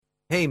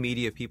Hey,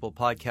 Media People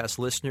podcast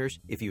listeners.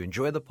 If you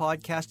enjoy the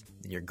podcast,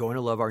 then you're going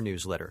to love our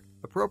newsletter,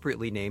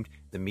 appropriately named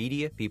the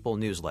Media People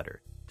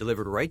Newsletter.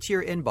 Delivered right to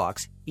your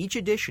inbox, each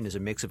edition is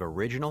a mix of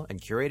original and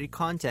curated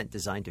content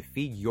designed to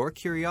feed your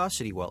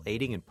curiosity while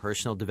aiding in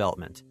personal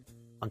development.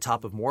 On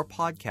top of more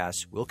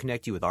podcasts, we'll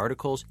connect you with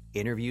articles,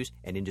 interviews,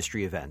 and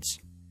industry events.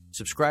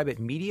 Subscribe at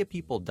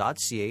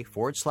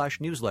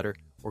mediapeople.ca/newsletter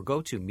or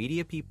go to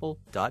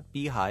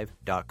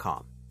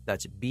mediapeople.beehive.com.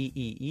 That's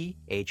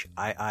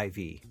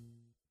BEEHIIV.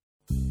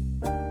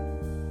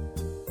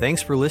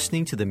 Thanks for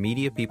listening to the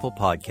Media People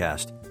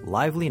podcast,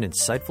 lively and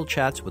insightful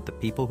chats with the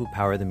people who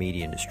power the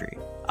media industry.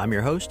 I'm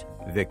your host,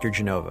 Victor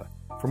Genova.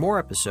 For more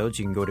episodes,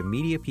 you can go to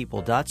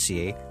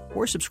mediapeople.ca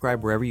or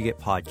subscribe wherever you get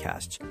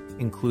podcasts,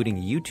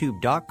 including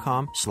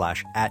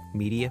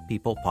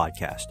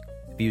youtube.com/@mediapeoplepodcast.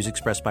 Views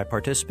expressed by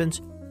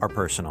participants are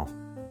personal.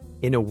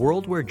 In a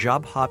world where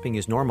job hopping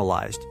is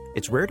normalized,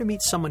 it's rare to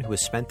meet someone who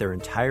has spent their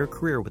entire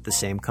career with the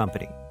same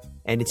company.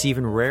 And it's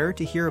even rarer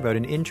to hear about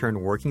an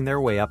intern working their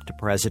way up to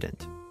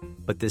president.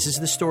 But this is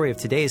the story of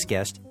today's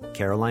guest,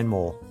 Caroline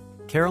Moul.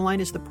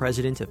 Caroline is the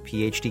president of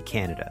PhD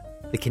Canada,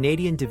 the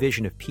Canadian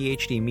division of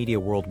PhD Media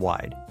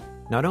worldwide.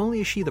 Not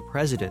only is she the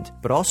president,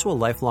 but also a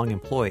lifelong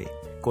employee,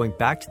 going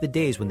back to the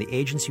days when the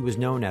agency was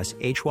known as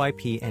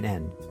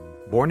HYPNN.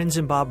 Born in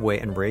Zimbabwe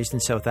and raised in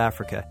South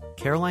Africa,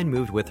 Caroline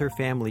moved with her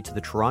family to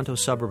the Toronto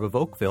suburb of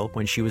Oakville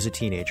when she was a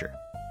teenager.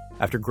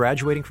 After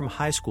graduating from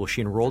high school,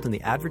 she enrolled in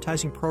the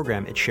advertising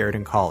program at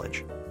Sheridan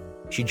College.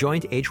 She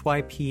joined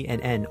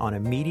HYPNN on a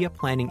media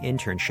planning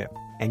internship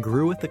and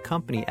grew with the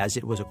company as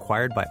it was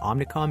acquired by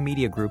Omnicom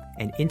Media Group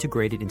and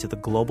integrated into the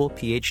global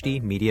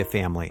PhD media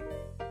family.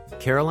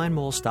 Caroline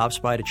Moul stops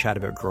by to chat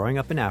about growing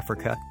up in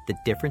Africa, the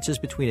differences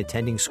between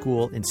attending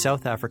school in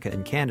South Africa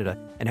and Canada,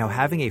 and how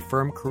having a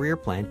firm career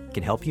plan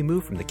can help you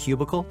move from the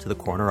cubicle to the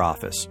corner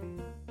office.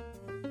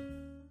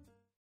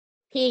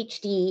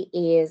 PhD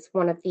is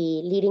one of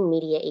the leading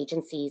media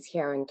agencies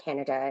here in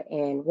Canada,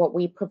 and what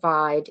we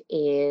provide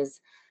is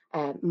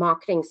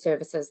marketing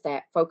services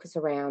that focus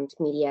around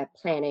media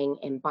planning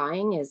and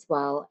buying, as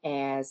well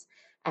as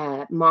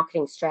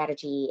marketing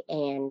strategy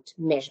and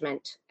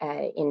measurement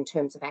in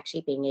terms of actually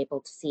being able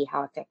to see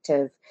how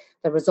effective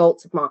the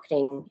results of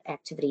marketing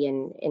activity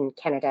in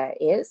Canada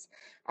is.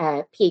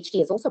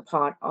 PhD is also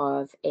part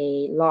of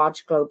a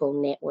large global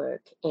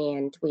network,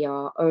 and we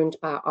are owned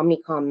by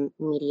Omnicom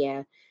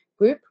Media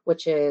Group,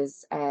 which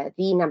is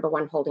the number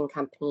one holding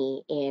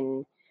company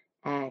in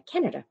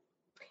Canada.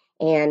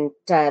 And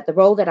the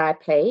role that I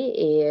play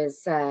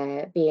is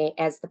being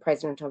as the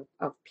president of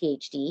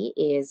PhD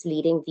is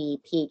leading the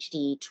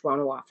PhD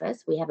Toronto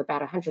office. We have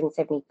about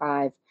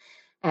 175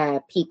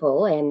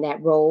 people, and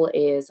that role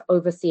is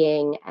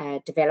overseeing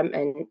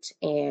development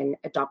and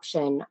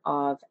adoption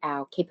of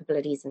our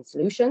capabilities and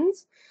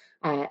solutions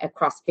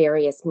across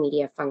various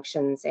media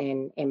functions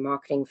and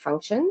marketing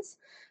functions,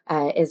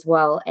 as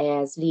well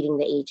as leading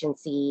the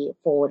agency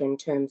forward in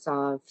terms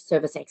of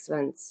service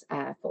excellence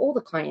for all the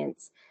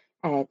clients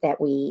that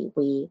we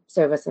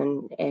service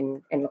and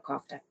look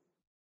after.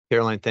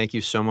 Caroline, thank you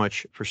so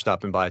much for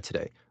stopping by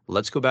today.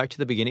 Let's go back to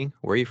the beginning.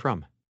 Where are you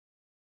from?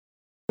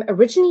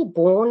 Originally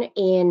born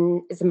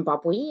in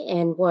Zimbabwe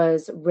and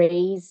was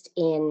raised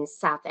in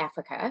South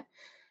Africa,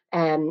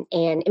 and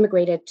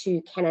immigrated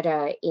to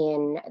Canada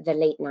in the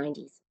late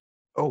 90s.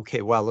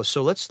 Okay, wow.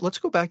 So let's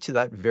go back to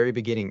that very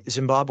beginning.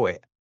 Zimbabwe.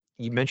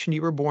 You mentioned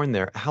you were born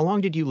there. How long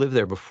did you live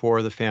there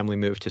before the family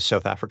moved to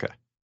South Africa?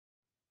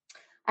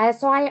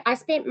 So I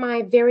spent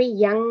my very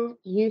young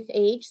youth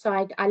age.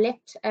 So I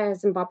left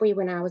Zimbabwe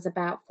when I was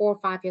about 4 or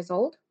 5 years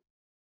old.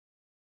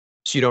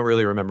 So you don't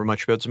really remember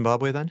much about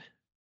Zimbabwe then?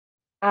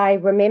 I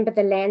remember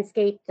the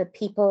landscape, the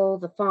people,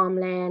 the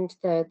farmland,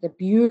 the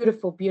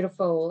beautiful,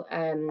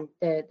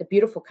 the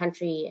beautiful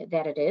country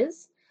that it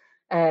is.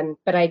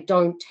 But I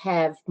don't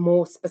have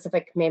more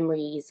specific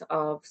memories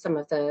of some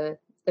of the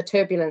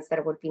turbulence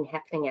that would have been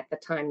happening at the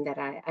time that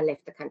I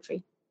left the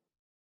country.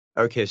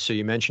 Okay, so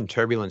you mentioned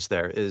turbulence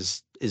there.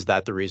 Is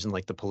that the reason,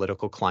 like the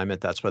political climate,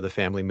 that's why the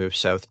family moved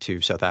south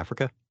to South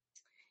Africa?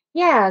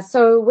 Yeah,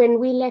 so when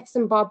we left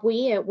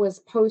Zimbabwe, it was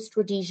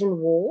post-Rhodesian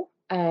War.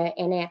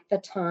 And at the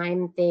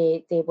time,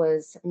 there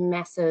was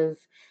massive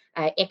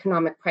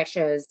economic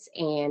pressures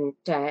and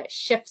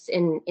shifts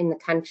in the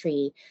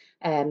country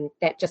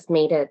that just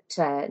made it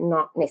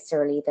not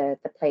necessarily the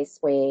place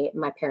where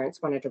my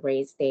parents wanted to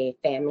raise their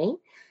family.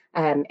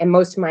 And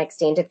most of my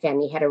extended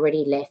family had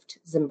already left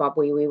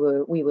Zimbabwe. We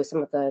were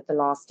some of the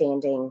last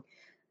standing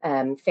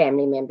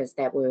family members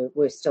that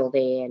were still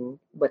there, and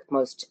with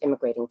most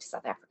immigrating to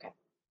South Africa.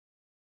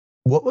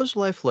 What was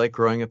life like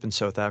growing up in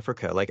South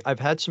Africa? Like, I've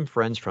had some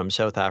friends from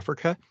South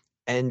Africa,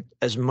 and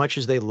as much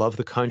as they love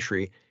the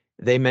country,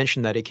 they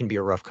mention that it can be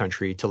a rough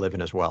country to live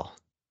in as well.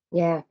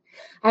 Yeah.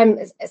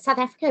 South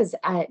Africa is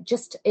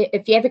just,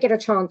 if you ever get a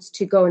chance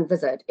to go and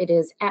visit, it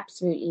is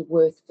absolutely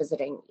worth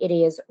visiting. It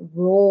is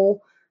raw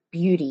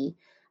beauty.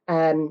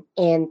 And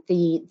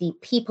the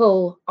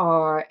people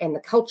are, and the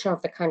culture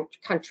of the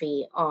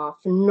country are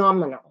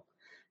phenomenal.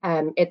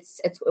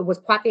 it was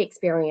quite the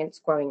experience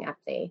growing up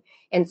there.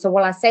 And so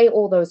while I say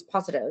all those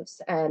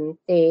positives,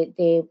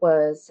 there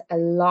was a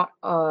lot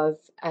of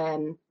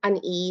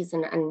unease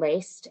and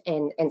unrest,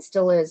 and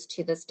still is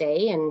to this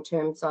day in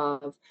terms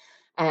of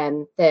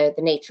the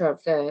nature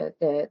of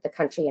the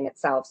country in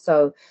itself.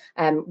 So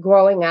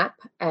growing up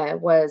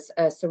was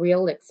a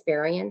surreal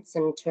experience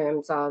in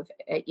terms of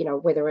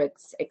whether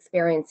it's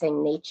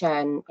experiencing nature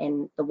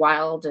and the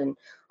wild and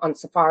on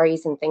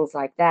safaris and things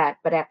like that,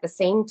 but at the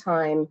same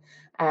time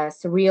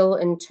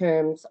surreal in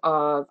terms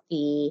of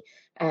the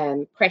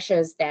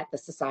pressures that the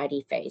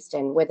society faced,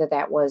 and whether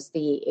that was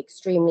the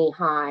extremely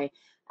high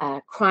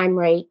crime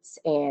rates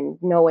and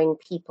knowing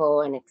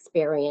people and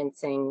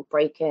experiencing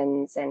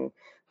break-ins and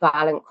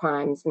violent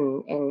crimes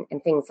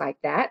and things like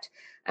that.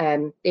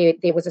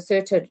 There was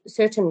a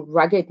certain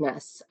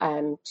ruggedness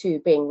to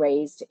being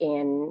raised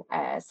in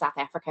South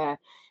Africa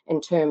in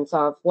terms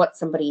of what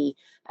somebody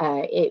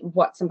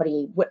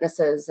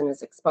witnesses and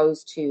is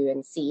exposed to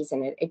and sees,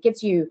 and it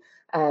gives you,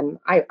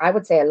 I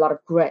would say, a lot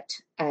of grit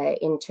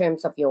in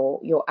terms of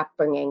your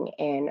upbringing,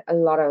 and a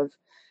lot of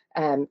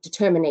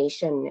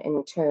determination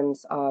in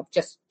terms of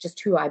just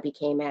who I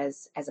became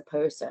as a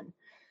person.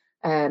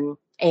 And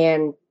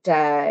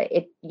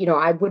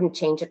I wouldn't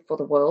change it for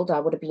the world. I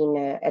would have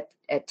been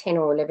a 10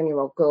 or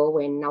 11-year-old girl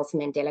when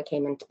Nelson Mandela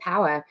came into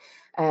power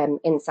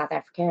in South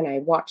Africa, and I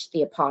watched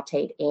the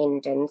apartheid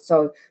end. And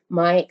so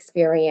my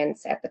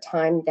experience at the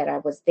time that I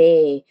was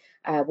there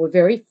were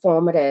very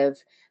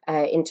formative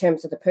in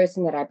terms of the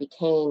person that I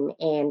became,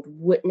 and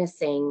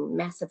witnessing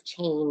massive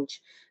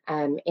change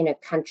in a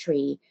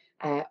country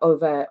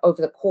over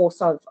the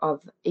course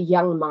of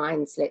young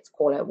minds, let's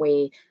call it,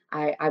 where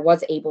I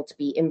was able to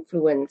be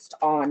influenced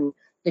on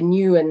the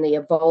new and the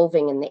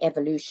evolving and the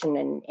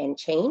evolution and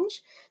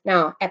change.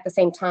 Now, at the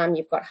same time,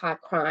 you've got high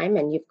crime,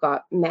 and you've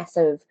got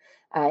massive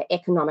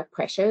economic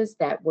pressures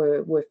that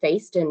were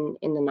faced in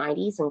the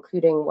 90s,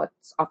 including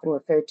what's often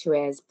referred to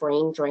as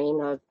brain drain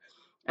of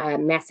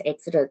mass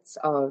exodus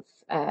of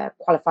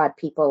qualified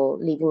people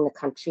leaving the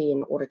country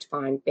in order to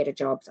find better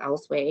jobs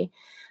elsewhere.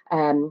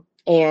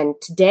 And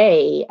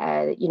today,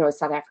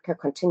 South Africa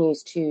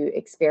continues to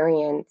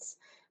experience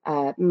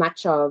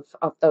much of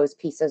those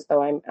pieces,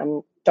 though I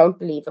don't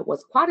believe it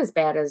was quite as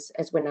bad as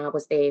when I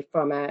was there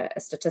from a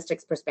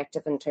statistics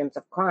perspective in terms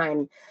of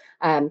crime.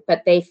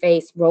 But they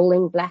face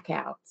rolling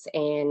blackouts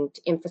and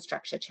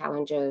infrastructure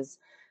challenges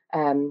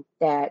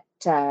that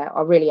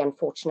are really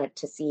unfortunate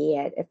to see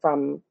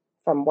from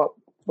what,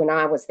 when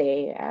I was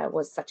there,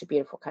 was such a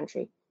beautiful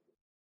country.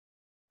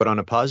 But on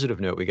a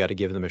positive note, we got to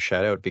give them a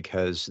shout out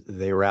because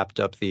they wrapped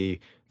up the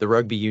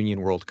Rugby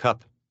Union World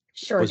Cup.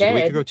 Sure Was it a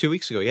week did. ago, 2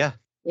 weeks ago? Yeah.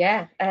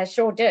 Yeah,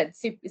 sure did.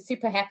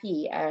 Super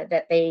happy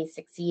that they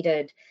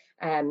succeeded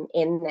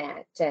in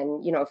that.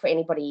 And, for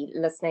anybody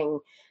listening,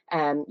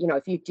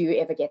 if you do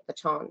ever get the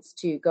chance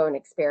to go and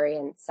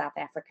experience South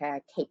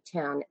Africa, Cape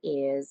Town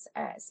is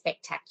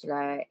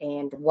spectacular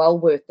and well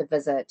worth the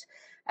visit.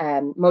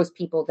 Most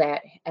people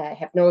that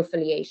have no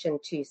affiliation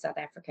to South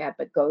Africa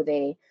but go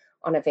there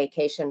on a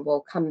vacation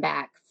will come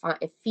back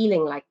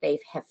feeling like they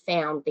have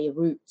found their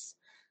roots.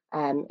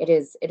 It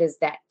is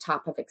that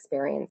type of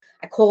experience.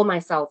 I call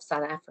myself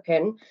South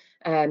African,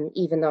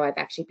 even though I've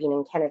actually been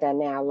in Canada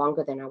now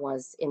longer than I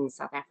was in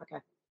South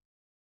Africa.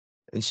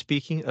 And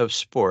speaking of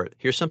sport,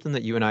 here's something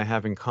that you and I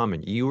have in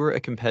common. You were a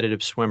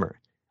competitive swimmer.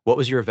 What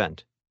was your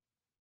event?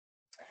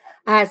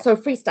 So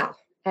freestyle.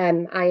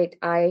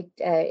 I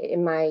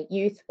in my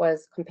youth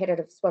was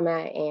competitive swimmer,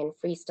 and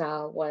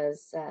freestyle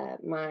was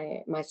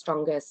my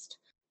strongest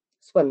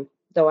swim.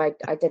 Though I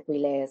did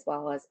relay as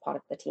well as part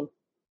of the team.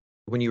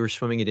 When you were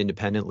swimming it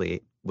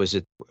independently, was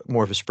it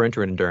more of a sprint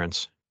or an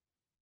endurance?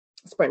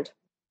 Sprint.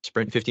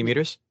 Sprint 50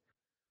 meters?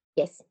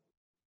 Yes.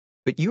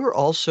 But you were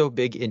also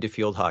big into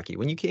field hockey.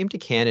 When you came to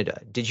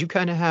Canada, did you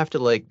kind of have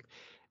to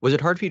was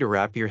it hard for you to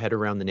wrap your head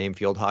around the name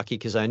field hockey?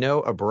 Because I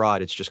know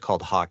abroad it's just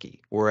called hockey,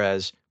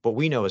 whereas what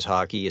we know as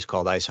hockey is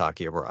called ice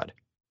hockey abroad.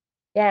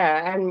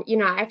 Yeah, and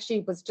I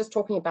actually was just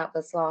talking about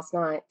this last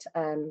night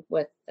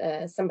with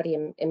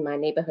somebody in my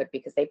neighborhood,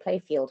 because they play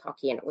field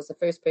hockey, and it was the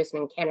first person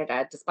in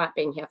Canada, despite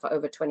being here for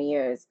over 20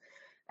 years,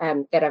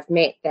 that I've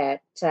met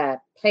that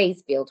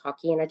plays field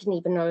hockey, and I didn't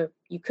even know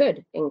you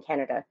could in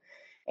Canada.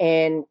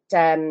 And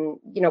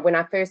when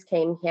I first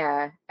came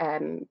here,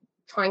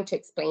 trying to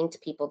explain to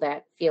people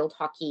that field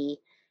hockey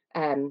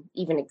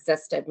even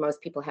existed,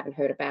 most people haven't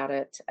heard about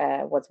it,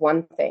 was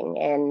one thing.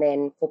 And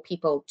then for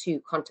people to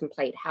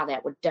contemplate how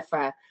that would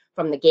differ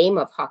from the game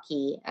of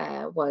hockey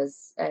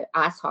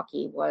ice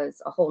hockey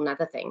was a whole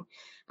nother thing.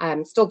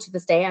 Still to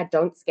this day, I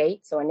don't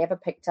skate, so I never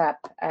picked up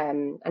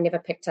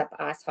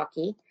ice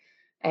hockey.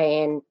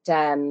 And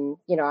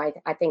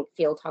I think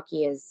field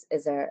hockey is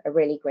a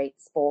really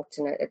great sport,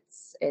 and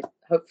it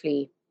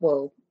hopefully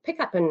will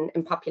pick up in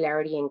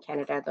popularity in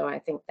Canada, though I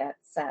think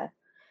that's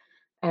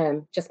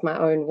just my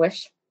own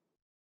wish.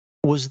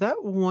 Was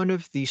that one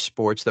of the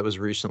sports that was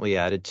recently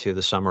added to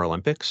the Summer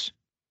Olympics?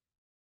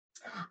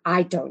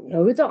 I don't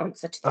know the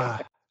answer to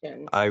that.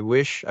 question. I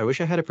wish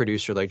I had a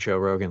producer like Joe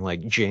Rogan,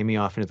 like Jamie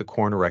off into the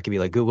corner where I could be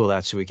like, Google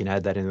that so we can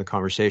add that into the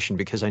conversation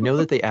because I know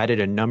that they added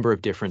a number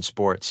of different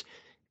sports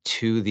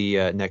to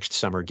the next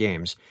summer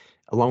games,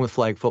 along with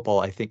flag football.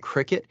 I think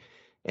cricket,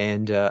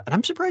 and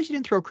I'm surprised you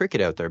didn't throw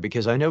cricket out there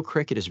because I know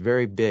cricket is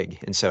very big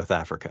in South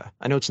Africa.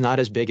 I know it's not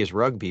as big as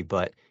rugby,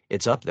 but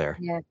it's up there.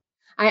 Yeah.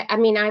 I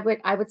mean,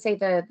 I would say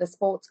the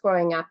sports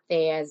growing up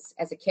there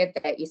as a kid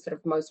that you sort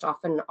of most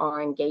often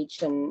are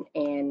engaged in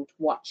and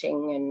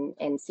watching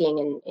and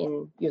seeing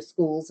in your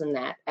schools and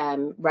that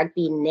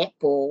rugby,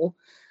 netball,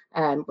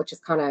 which is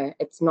kind of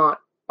it's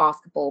not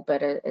basketball,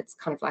 but it's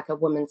kind of like a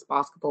women's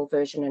basketball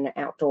version in an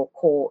outdoor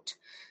court,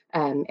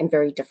 and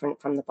very different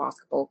from the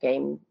basketball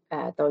game,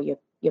 though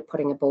you're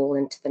putting a ball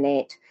into the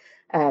net.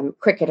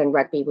 Cricket and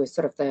rugby were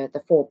sort of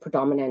the four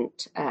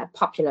predominant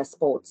popular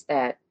sports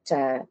that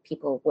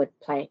people would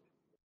play.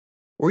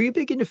 Were you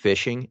big into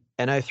fishing?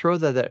 And I throw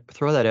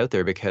that out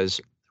there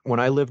because when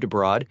I lived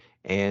abroad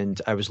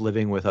and I was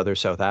living with other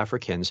South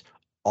Africans,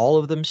 all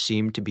of them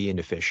seemed to be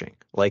into fishing.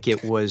 Like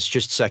it was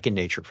just second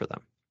nature for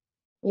them.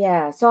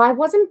 Yeah, so I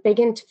wasn't big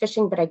into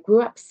fishing, but I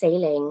grew up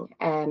sailing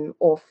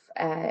off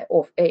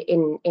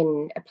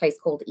in a place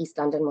called East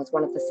London was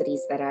one of the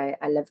cities that I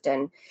lived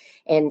in,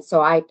 and so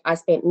I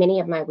spent many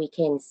of my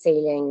weekends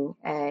sailing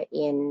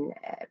in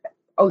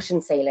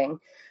ocean sailing,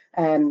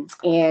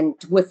 and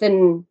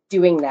within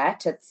doing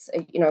that, it's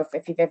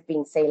if you've ever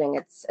been sailing,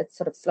 it's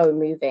sort of slow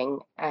moving.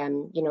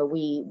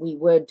 We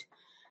would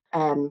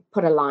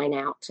put a line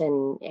out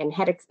and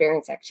had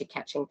experience actually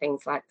catching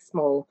things like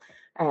small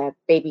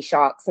baby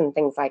sharks and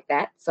things like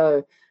that.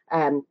 So,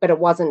 but it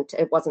wasn't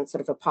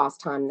sort of a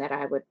pastime that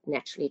I would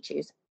naturally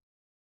choose.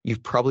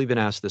 You've probably been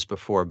asked this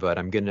before, but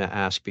I'm going to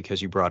ask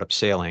because you brought up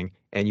sailing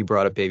and you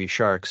brought up baby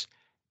sharks.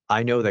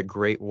 I know that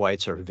great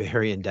whites are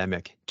very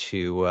endemic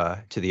to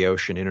the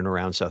ocean in and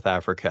around South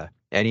Africa.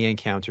 Any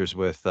encounters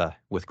with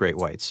great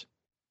whites?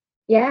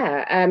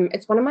 Yeah,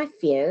 it's one of my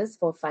fears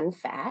for fun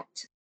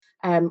fact.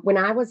 When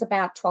I was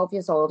about 12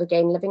 years old,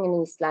 again, living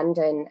in East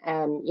London,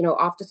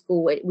 after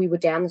school, we were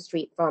down the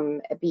street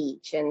from a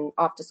beach. And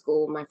after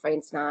school, my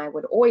friends and I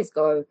would always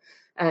go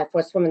for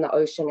a swim in the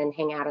ocean and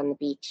hang out on the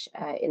beach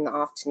in the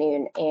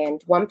afternoon.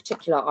 And one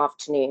particular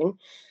afternoon,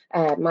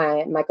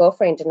 my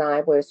girlfriend and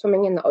I were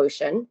swimming in the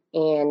ocean,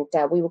 and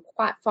we were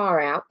quite far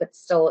out, but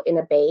still in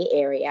a bay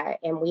area.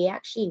 And we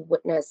actually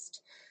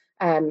witnessed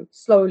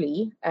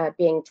slowly,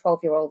 being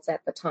 12-year-olds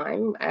at the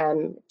time,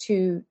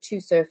 two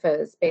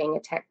surfers being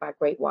attacked by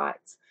great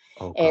whites.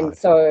 Oh And God.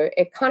 so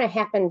it kind of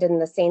happened in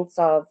the sense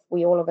of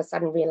we all of a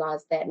sudden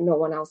realized that no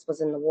one else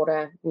was in the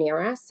water near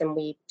us, and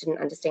we didn't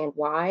understand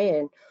why,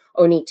 and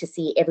only to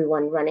see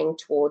everyone running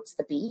towards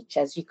the beach,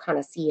 as you kind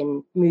of see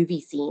in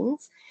movie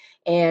scenes.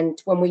 And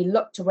when we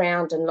looked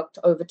around and looked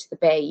over to the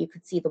bay, you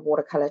could see the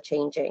watercolor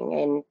changing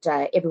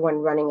and everyone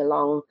running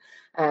along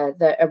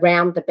the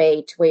around the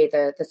bay to where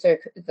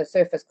the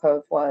surface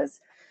cove was,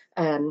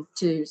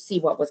 to see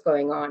what was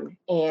going on.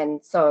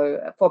 And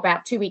so for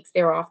about 2 weeks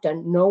thereafter,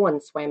 no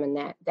one swam in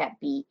that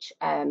beach.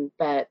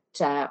 But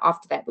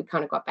after that, we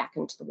kind of got back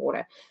into the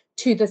water.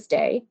 To this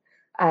day,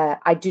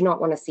 I do not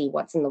want to see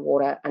what's in the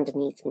water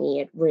underneath me.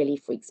 It really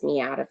freaks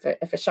me out.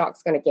 If a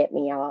shark's going to get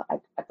me,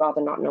 I'd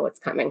rather not know it's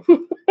coming.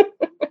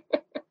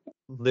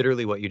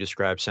 Literally what you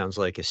described sounds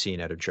like a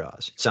scene out of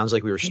Jaws. It sounds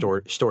like we were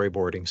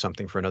storyboarding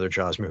something for another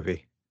Jaws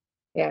movie.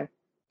 Yeah,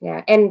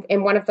 yeah, and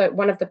one of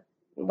the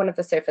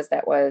surfers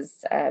that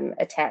was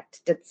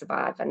attacked did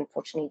survive.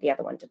 Unfortunately, the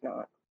other one did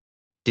not.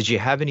 Did you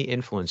have any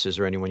influences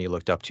or anyone you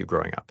looked up to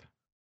growing up?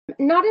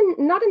 Not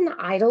in the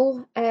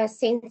idol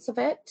sense of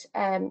it.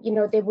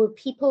 There were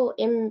people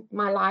in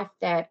my life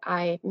that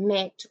I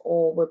met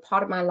or were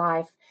part of my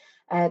life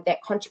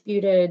that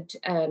contributed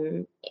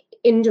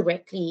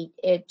indirectly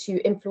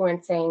to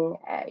influencing,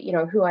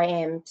 who I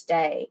am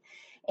today.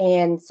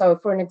 And so,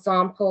 for an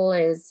example,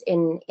 is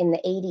in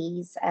the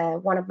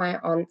 80s, one of my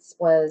aunts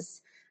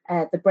was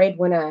the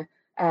breadwinner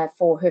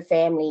for her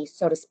family,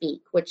 so to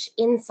speak, which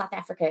in South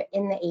Africa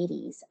in the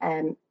 80s,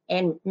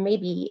 and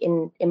maybe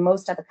in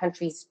most other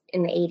countries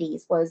in the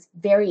 80s, was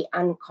very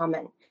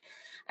uncommon.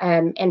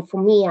 And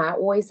for me, I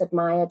always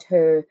admired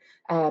her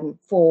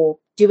for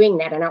doing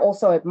that. And I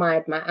also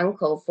admired my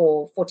uncle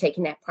for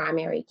taking that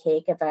primary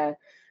caregiver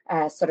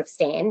sort of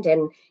stand.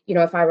 And,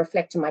 if I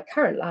reflect on my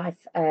current life,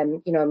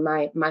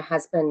 my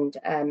husband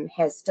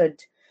has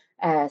stood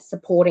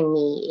supporting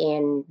me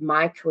in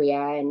my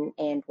career.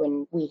 And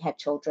when we had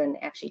children,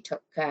 actually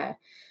took a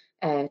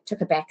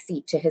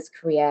backseat to his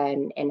career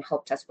and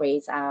helped us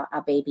raise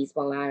our babies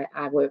while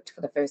I worked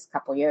for the first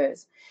couple of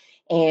years.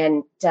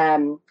 And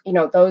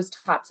those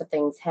types of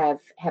things have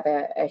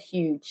a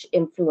huge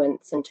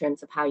influence in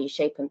terms of how you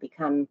shape and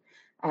become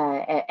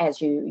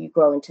as you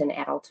grow into an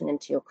adult and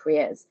into your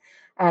careers.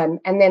 And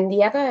then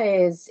the other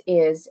is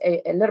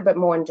a little bit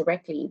more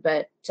indirectly,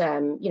 but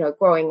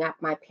growing up,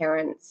 my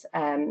parents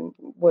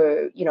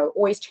were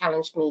always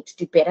challenged me to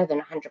do better than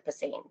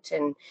 100%.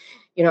 And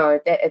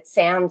that it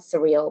sounds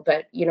surreal,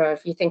 but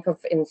if you think of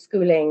in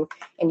schooling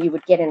and you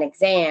would get an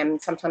exam,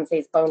 sometimes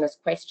there's bonus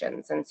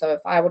questions. And so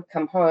if I would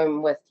come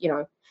home with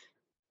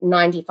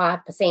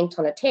 95%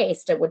 on a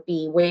test, it would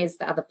be, where's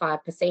the other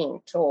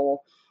 5%?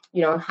 Or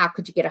how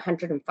could you get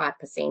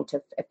 105%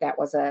 if that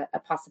was a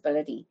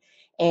possibility?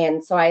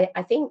 And so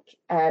I think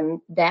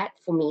that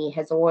for me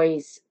has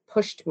always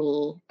pushed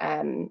me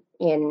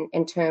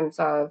in terms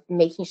of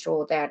making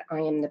sure that I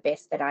am the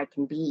best that I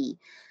can be,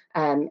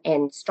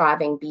 and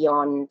striving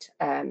beyond,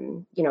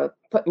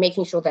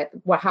 making sure that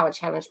how I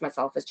challenge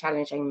myself is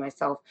challenging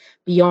myself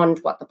beyond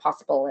what the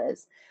possible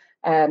is.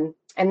 And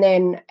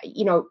then,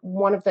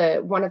 one of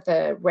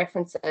the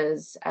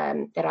references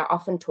that I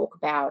often talk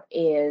about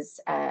is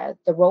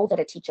the role that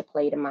a teacher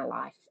played in my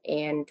life.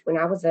 And when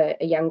I was a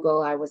young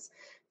girl, I was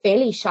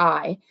fairly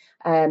shy,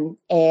 and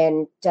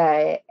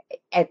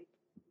at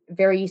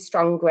very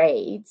strong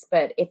grades.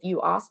 But if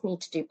you asked me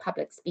to do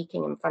public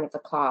speaking in front of the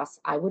class,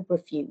 I would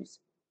refuse.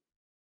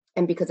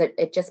 And because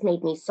it just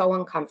made me so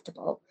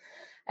uncomfortable.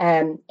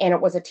 And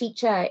it was a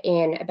teacher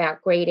in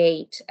about grade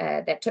 8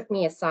 that took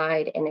me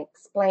aside and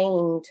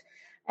explained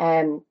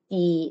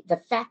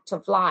the fact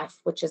of life,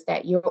 which is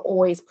that you're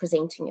always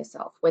presenting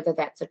yourself, whether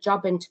that's a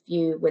job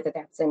interview, whether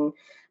that's in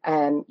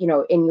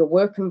your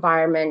work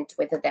environment,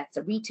 whether that's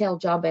a retail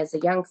job as a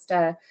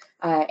youngster,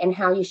 and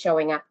how you're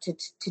showing up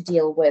to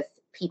deal with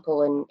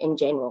people in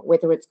general,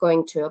 whether it's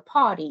going to a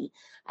party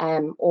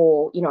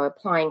or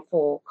applying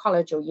for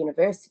college or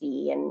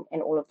university and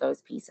all of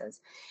those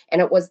pieces.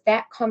 And it was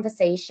that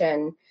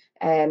conversation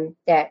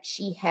that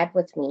she had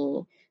with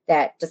me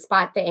that,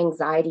 despite the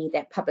anxiety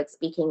that public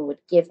speaking would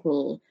give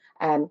me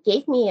a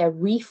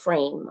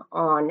reframe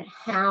on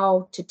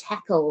how to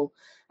tackle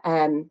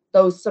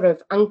those sort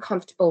of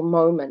uncomfortable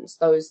moments,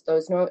 those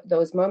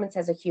moments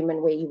as a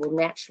human where you will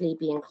naturally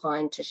be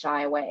inclined to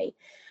shy away.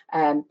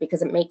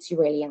 Because it makes you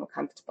really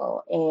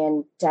uncomfortable.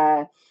 And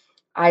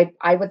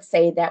I would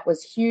say that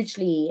was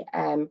hugely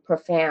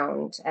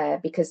profound,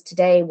 because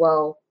today,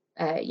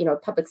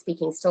 public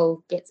speaking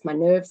still gets my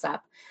nerves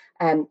up.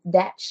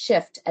 That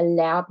shift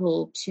allowed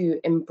me to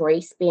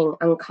embrace being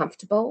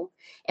uncomfortable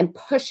and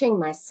pushing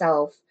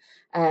myself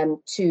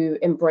to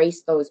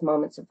embrace those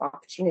moments of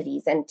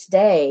opportunities. And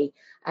today,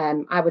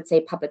 I would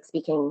say public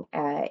speaking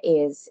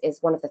is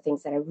one of the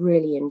things that I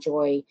really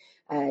enjoy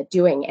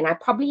doing. And I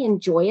probably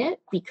enjoy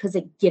it because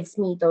it gives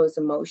me those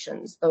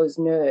emotions, those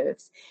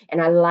nerves. And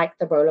I like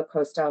the roller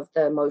coaster of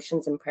the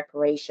emotions and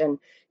preparation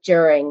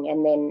during,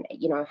 and then,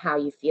 how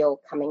you feel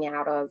coming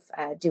out of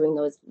doing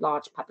those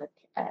large public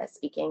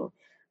speaking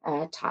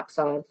types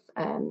of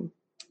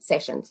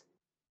sessions.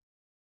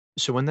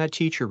 So when that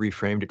teacher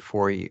reframed it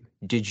for you,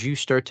 did you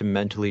start to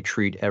mentally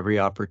treat every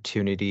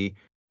opportunity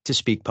to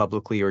speak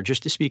publicly or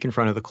just to speak in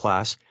front of the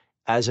class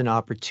as an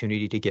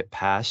opportunity to get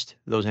past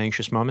those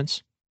anxious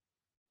moments?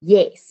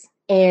 Yes.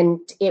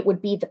 And it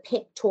would be the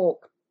pep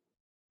talk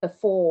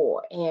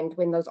before, and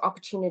when those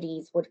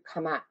opportunities would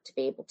come up to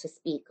be able to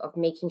speak, of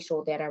making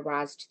sure that I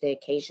rise to the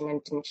occasion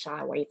and didn't shy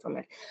away from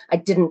it. I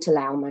didn't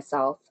allow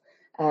myself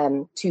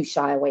to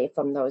shy away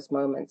from those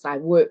moments. I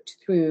worked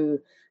through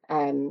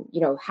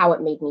how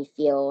it made me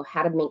feel,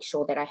 how to make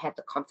sure that I had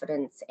the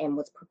confidence and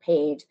was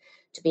prepared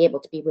to be able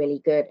to be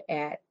really good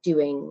at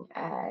doing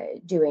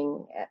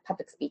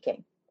public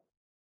speaking.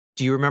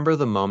 Do you remember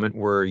the moment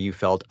where you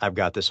felt, I've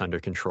got this under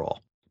control?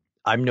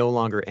 I'm no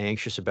longer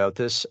anxious about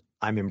this.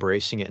 I'm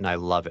embracing it and I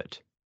love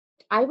it.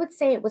 I would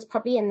say it was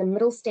probably in the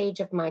middle stage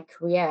of my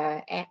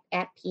career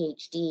at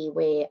PhD,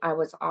 where I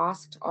was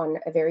asked on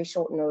a very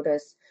short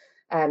notice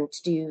to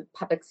do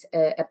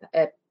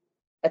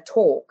a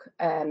talk,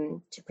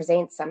 to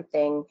present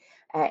something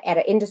at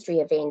an industry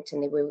event,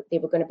 and they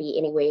were going to be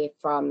anywhere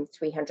from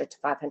 300 to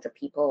 500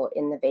 people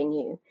in the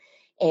venue.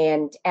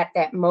 And at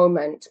that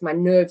moment, my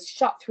nerves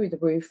shot through the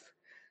roof,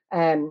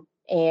 and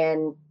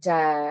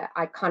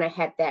I kind of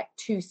had that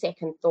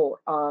 2-second thought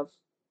of,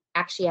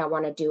 actually, I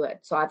want to do it.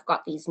 So I've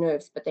got these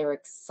nerves, but they're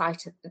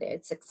excited.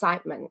 It's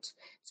excitement.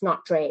 It's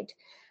not dread.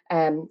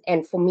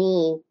 And for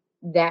me,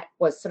 that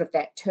was sort of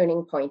that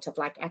turning point of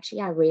like,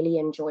 actually, I really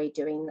enjoy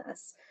doing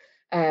this.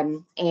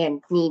 And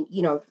me,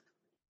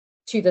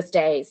 to this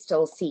day,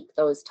 still seek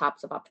those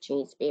types of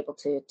opportunities to be able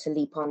to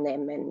leap on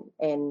them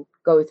and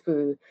go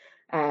through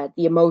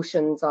the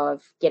emotions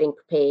of getting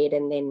prepared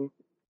and then,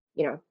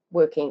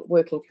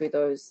 working through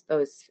those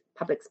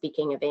public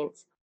speaking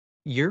events.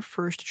 Your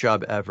first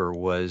job ever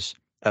was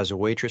as a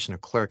waitress and a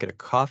clerk at a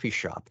coffee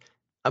shop.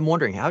 I'm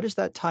wondering, how does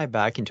that tie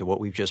back into what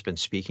we've just been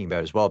speaking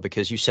about as well?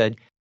 Because you said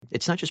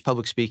it's not just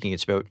public speaking,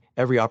 it's about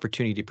every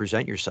opportunity to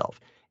present yourself.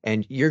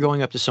 And you're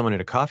going up to someone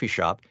at a coffee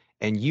shop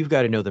and you've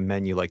got to know the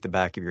menu like the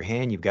back of your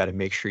hand. You've got to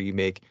make sure you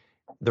make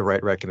the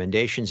right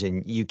recommendations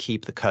and you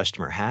keep the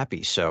customer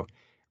happy. So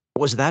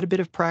was that a bit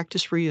of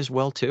practice for you as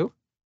well, too?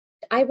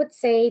 I would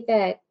say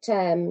that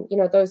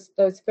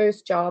those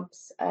first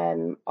jobs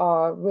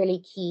are really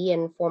key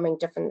in forming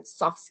different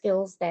soft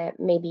skills that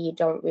maybe you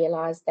don't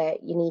realize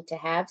that you need to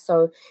have.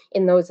 So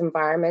in those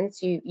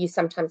environments, you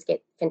sometimes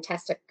get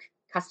fantastic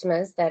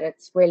customers that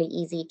it's really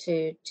easy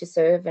to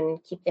serve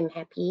and keep them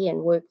happy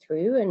and work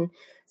through. And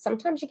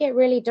sometimes you get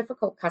really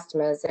difficult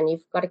customers, and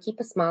you've got to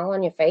keep a smile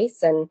on your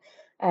face, and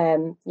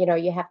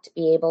you have to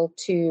be able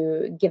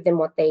to give them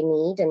what they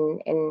need,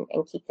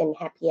 and keep them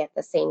happy at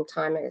the same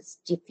time as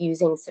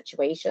diffusing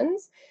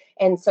situations.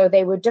 And so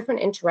they were different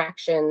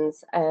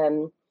interactions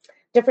that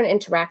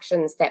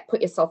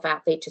put yourself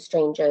out there to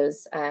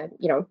strangers,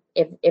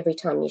 every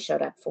time you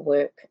showed up for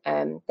work,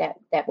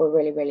 that were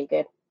really, really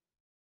good.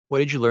 What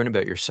did you learn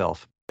about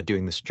yourself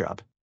doing this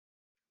job?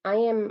 I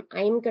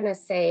am gonna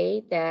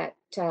say that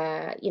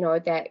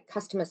that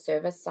customer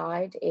service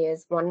side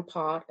is one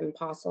part and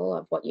parcel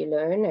of what you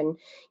learn, and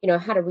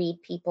how to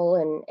read people,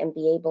 and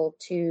be able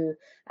to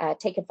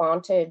take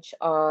advantage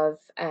of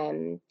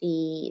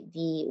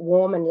the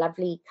warm and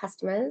lovely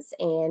customers,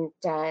 and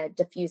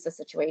diffuse a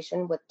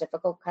situation with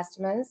difficult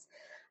customers.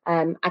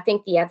 I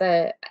think the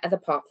other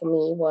part for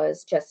me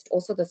was just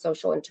also the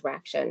social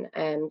interaction.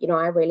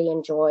 I really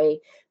enjoy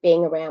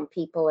being around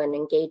people and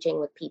engaging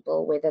with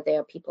people, whether they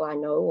are people I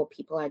know or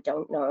people I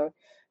don't know.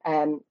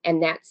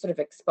 And that sort of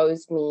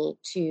exposed me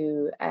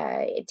to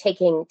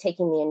taking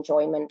the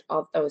enjoyment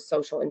of those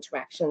social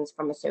interactions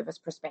from a service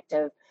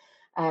perspective,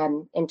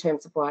 in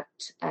terms of what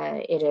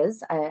it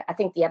is. I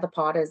think the other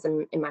part is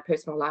in my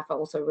personal life, I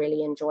also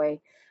really enjoy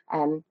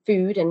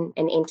food and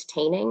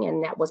entertaining,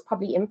 and that was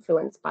probably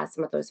influenced by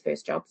some of those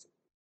first jobs.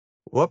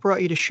 What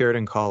brought you to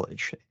Sheridan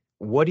College?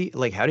 What do you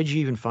like? How did you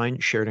even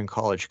find Sheridan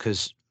College?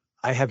 Because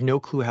I have no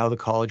clue how the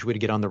college would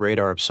get on the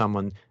radar of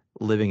someone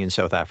living in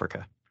South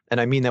Africa. And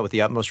I mean that with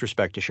the utmost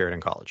respect to Sheridan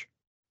College.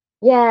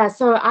 Yeah,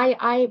 so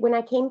I when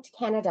I came to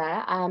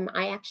Canada,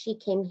 I actually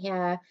came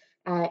here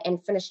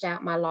and finished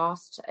out my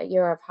last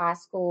year of high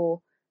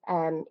school,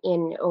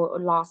 in or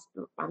last.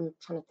 I'm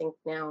trying to think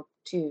now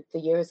to the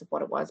years of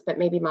what it was, but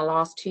maybe my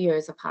last 2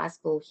 years of high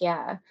school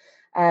here.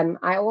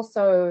 I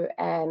also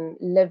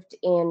lived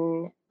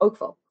in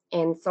Oakville,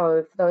 and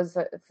so for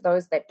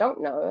those that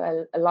don't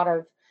know, a lot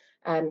of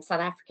South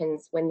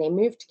Africans, when they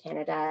move to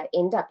Canada,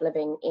 end up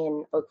living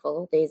in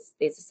Oakville. There's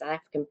a South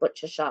African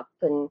butcher shop,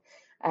 and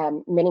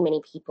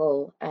many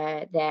people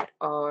that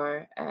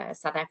are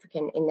South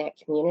African in that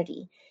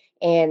community.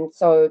 And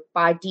so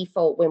by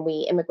default, when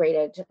we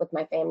immigrated with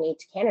my family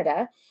to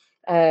Canada,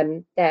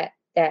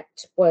 that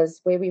was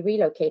where we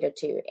relocated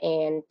to.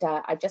 And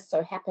I just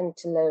so happened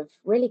to live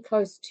really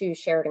close to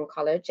Sheridan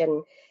College.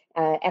 And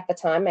at the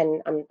time,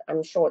 and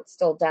I'm sure it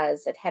still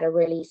does, it had a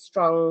really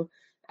strong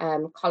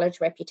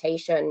college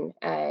reputation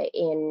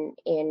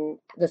in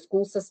the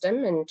school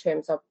system, in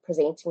terms of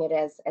presenting it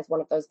as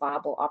one of those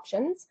viable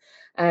options.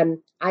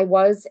 I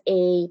was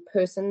a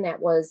person that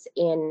was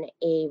in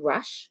a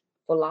rush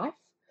for life.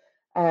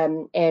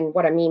 And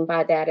what I mean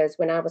by that is,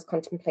 when I was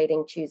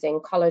contemplating choosing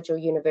college or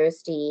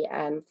university,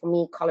 for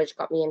me, college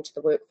got me into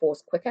the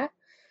workforce quicker,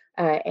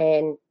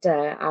 and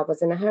I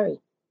was in a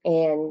hurry.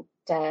 And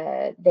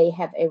they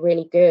have a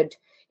really good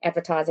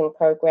advertising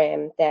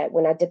program that,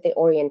 when I did the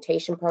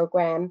orientation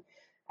program,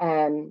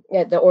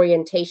 the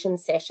orientation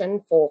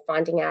session for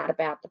finding out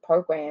about the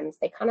programs,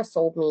 they kind of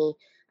sold me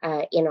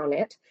in on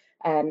it.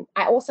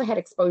 I also had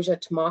exposure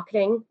to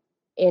marketing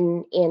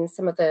in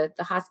some of the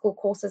high school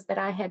courses that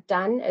I had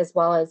done, as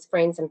well as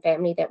friends and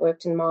family that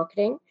worked in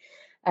marketing.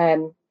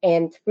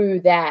 And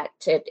through that,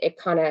 it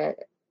kind of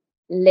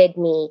led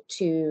me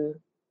to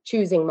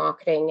choosing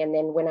marketing. And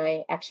then when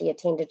I actually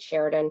attended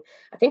Sheridan,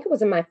 I think it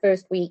was in my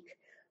first week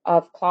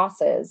of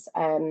classes.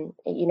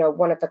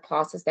 One of the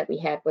classes that we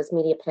had was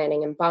media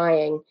planning and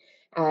buying.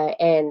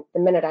 And the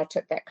minute I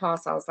took that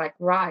class, I was like,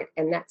 right,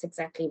 and that's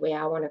exactly where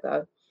I want to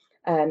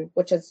go,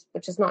 which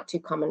is not too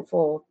common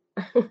for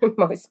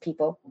most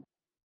people.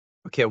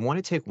 Okay, I want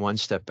to take one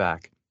step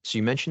back. So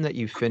you mentioned that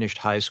you finished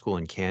high school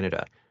in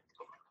Canada.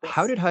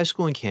 How Yes. did high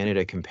school in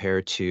Canada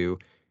compare to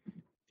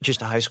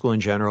just high school in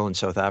general in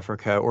South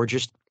Africa, or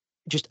just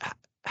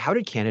how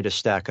did Canada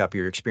stack up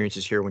your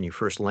experiences here when you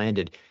first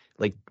landed?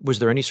 Like, was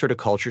there any sort of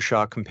culture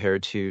shock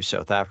compared to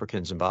South Africa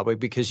and Zimbabwe?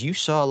 Because you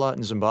saw a lot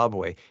in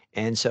Zimbabwe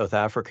and South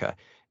Africa,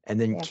 and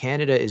then Yeah.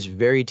 Canada is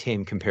very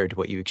tame compared to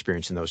what you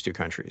experienced in those two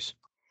countries.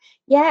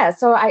 Yeah,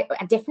 so I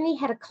definitely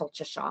had a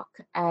culture shock.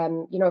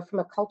 From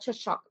a culture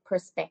shock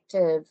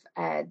perspective,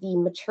 the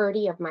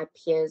maturity of my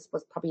peers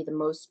was probably the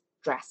most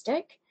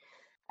drastic.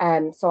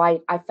 So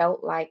I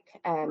felt like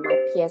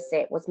my peer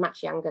set was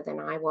much younger than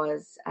I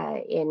was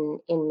in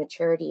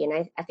maturity,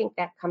 and I think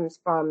that comes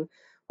from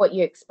what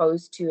you're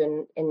exposed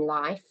to in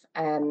life.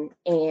 And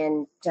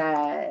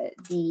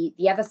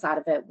the other side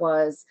of it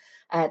was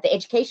the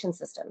education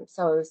system.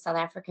 So South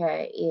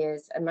Africa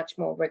is a much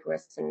more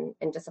rigorous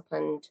and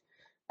disciplined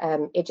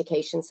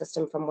education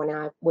system from when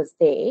I was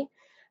there.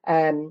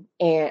 And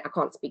I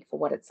can't speak for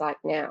what it's like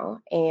now.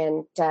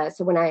 And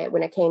so when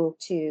I came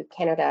to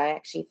Canada, I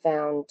actually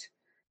found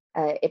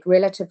it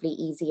relatively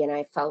easy, and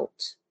I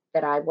felt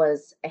that I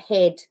was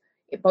ahead,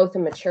 both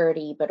in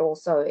maturity, but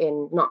also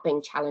in not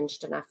being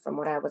challenged enough from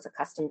what I was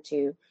accustomed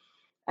to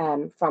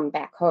from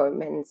back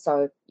home. And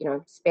so,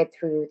 sped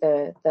through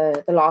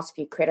the last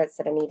few credits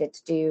that I needed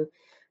to do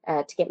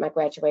to get my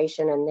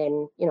graduation. And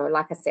then,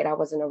 like I said, I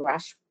was in a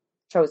rush,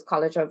 chose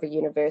college over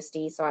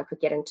university so I could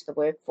get into the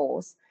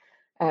workforce.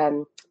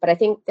 But I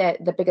think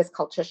that the biggest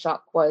culture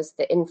shock was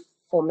the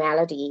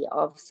informality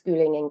of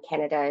schooling in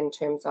Canada in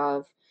terms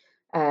of,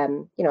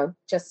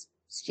 just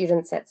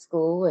students at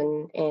school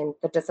and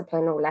the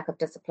discipline or lack of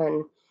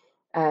discipline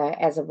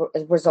as a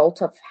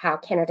result of how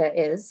Canada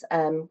is,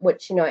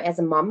 which, as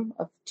a mum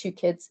of two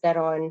kids that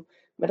are in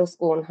middle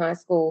school and high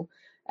school,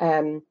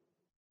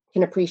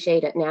 can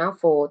appreciate it now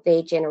for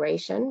their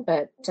generation.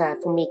 But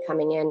for me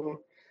coming in,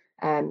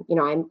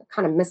 I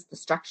kind of missed the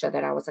structure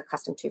that I was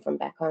accustomed to from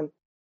back home.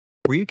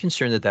 Were you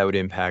concerned that that would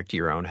impact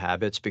your own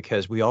habits?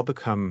 Because we all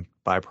become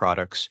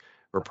byproducts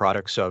or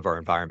products of our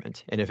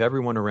environment. And if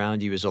everyone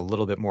around you is a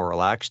little bit more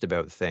relaxed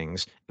about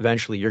things,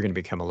 eventually you're going to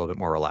become a little bit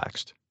more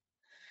relaxed.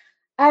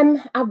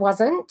 I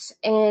wasn't,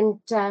 and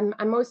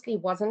I mostly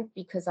wasn't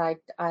because I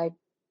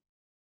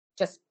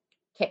just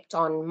kept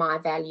on my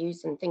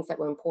values and things that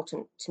were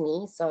important to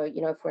me. So,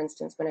 for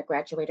instance, when I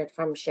graduated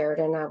from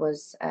Sheridan, I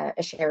was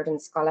a Sheridan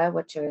Scholar,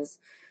 which is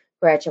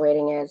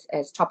graduating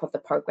as top of the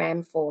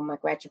program for my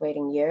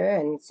graduating year.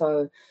 And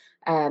so,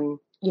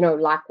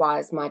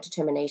 likewise, my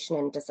determination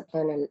and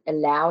discipline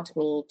allowed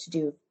me to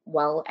do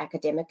well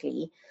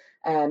academically,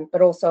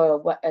 but also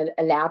what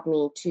allowed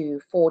me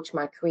to forge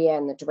my career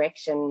in the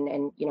direction.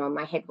 And,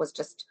 my head was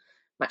just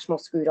much more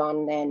screwed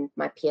on than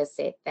my peer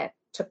set that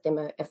took them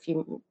a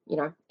few,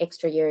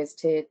 extra years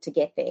to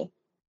get there.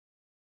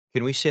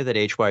 Can we say that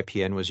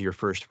HYPN was your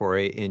first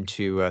foray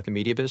into the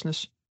media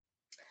business?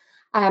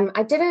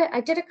 I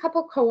did a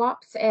couple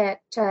co-ops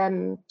at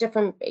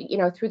different,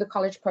 through the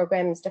college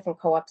programs, different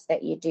co-ops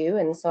that you do.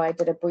 And so I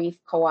did a brief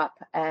co-op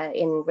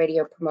in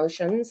radio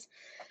promotions.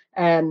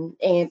 And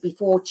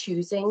before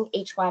choosing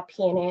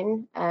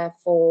HYPNN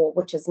for,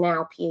 which is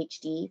now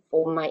PhD,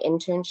 for my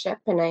internship.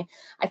 And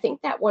I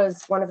think that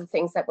was one of the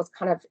things that was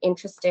kind of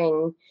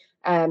interesting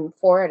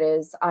for it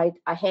is I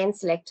hand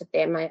selected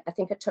them. I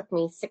think it took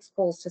me 6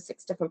 calls to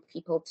 6 different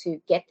people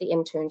to get the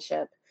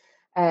internship.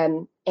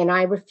 And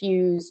I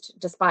refused,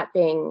 despite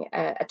being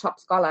a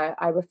top scholar,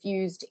 I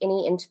refused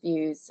any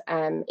interviews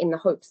in the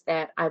hopes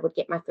that I would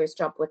get my first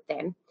job with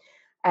them.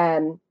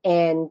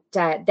 And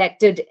that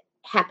did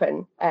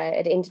happen.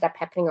 It ended up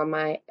happening on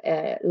my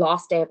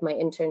last day of my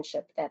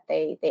internship that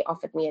they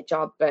offered me a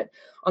job. But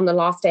on the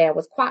last day, I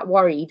was quite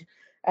worried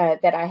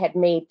that I had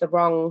made the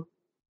wrong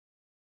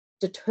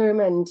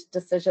determined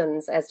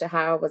decisions as to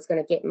how I was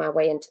going to get my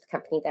way into the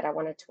company that I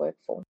wanted to work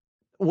for.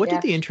 What did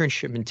Yeah. the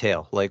internship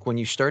entail? Like when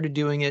you started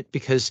doing it,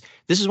 because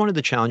this is one of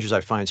the challenges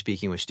I find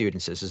speaking with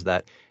students is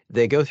that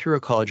they go through a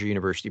college or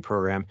university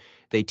program,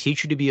 they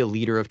teach you to be a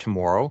leader of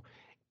tomorrow,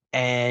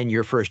 and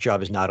your first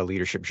job is not a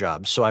leadership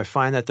job. So I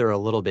find that they're a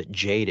little bit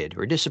jaded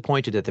or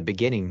disappointed at the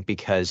beginning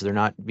because they're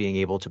not being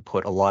able to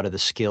put a lot of the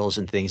skills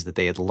and things that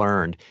they had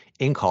learned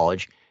in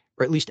college,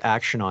 or at least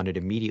action on it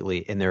immediately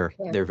in their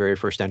very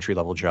first entry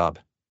level job.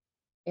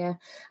 Yeah,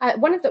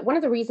 one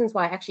of the reasons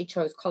why I actually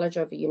chose college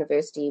over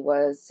university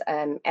was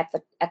at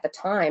the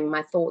time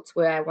my thoughts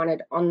were I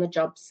wanted on the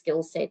job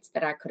skill sets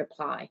that I could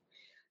apply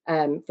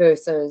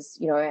versus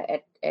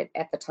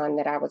at the time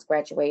that I was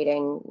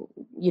graduating,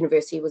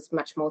 university was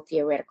much more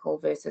theoretical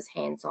versus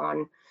hands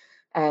on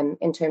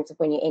in terms of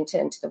when you enter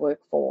into the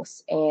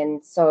workforce.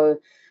 And so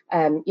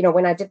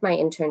when I did my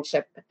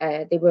internship,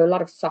 there were a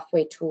lot of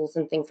software tools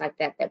and things like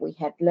that that we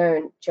had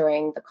learned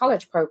during the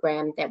college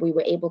program that we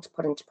were able to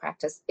put into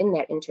practice in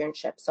that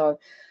internship. So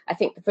I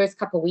think the first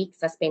couple of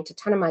weeks, I spent a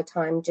ton of my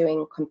time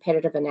doing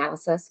competitive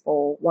analysis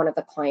for one of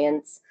the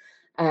clients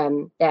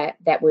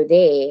that were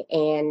there.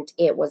 And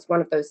it was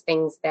one of those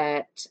things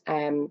that,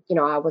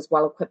 I was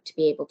well equipped to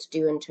be able to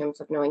do in terms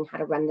of knowing how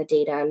to run the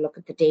data, look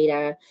at the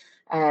data.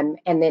 And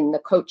then the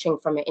coaching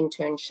from an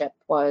internship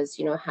was,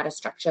 how to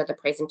structure the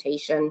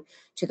presentation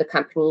to the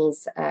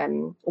company's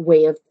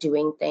way of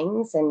doing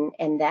things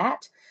and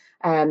that.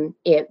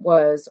 It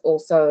was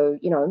also,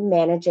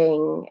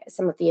 managing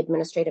some of the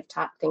administrative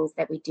type things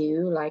that we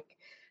do, like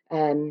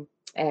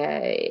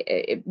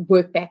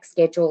work back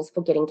schedules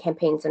for getting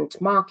campaigns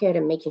into market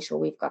and making sure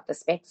we've got the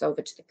specs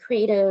over to the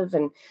creative.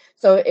 And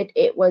so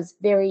it was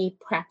very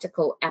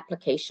practical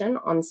application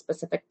on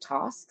specific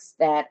tasks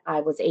that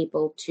I was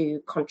able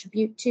to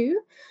contribute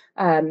to.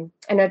 And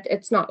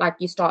it's not like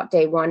you start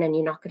day one and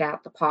you knock it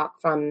out the park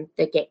from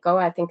the get-go.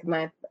 I think in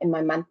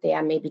my month there,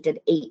 I maybe did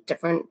 8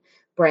 different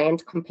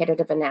brand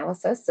competitive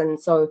analysis. And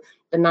so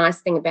the nice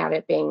thing about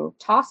it being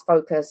task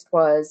focused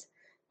was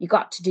you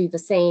got to do the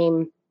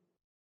same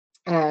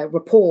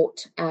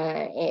report,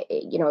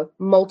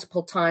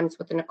 multiple times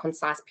within a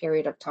concise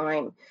period of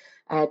time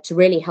to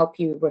really help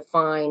you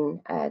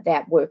refine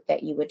that work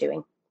that you were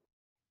doing.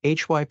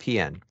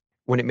 HYPN,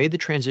 when it made the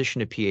transition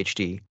to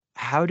PhD,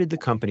 how did the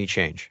company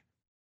change?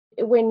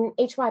 When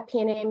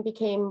HYPNM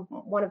became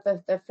one of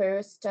the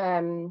first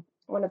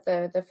one of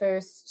the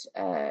first,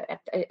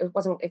 it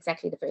wasn't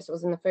exactly the first, it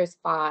was in the first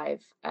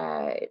 5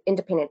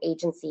 independent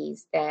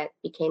agencies that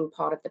became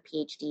part of the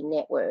PhD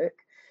network.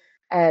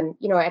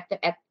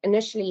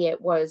 Initially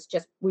it was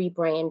just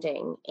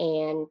rebranding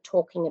and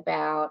talking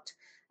about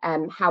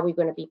how we're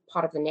going to be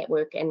part of the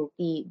network and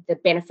the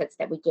benefits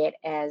that we get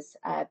as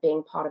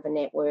being part of a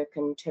network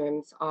in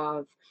terms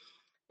of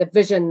the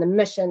vision, the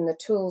mission, the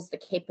tools, the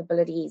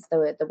capabilities,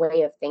 the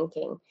way of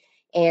thinking.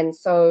 And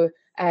so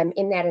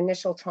in that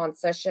initial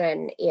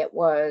transition, it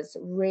was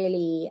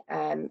really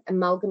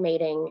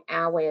amalgamating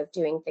our way of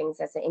doing things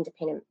as an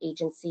independent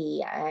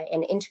agency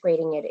and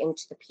integrating it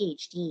into the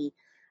PhD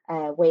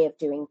way of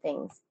doing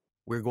things.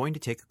 We're going to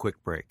take a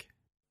quick break.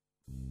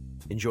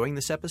 Enjoying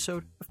this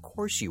episode? Of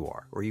course you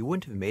are, or you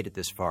wouldn't have made it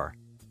this far.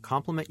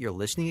 Complement your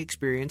listening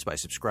experience by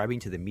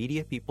subscribing to the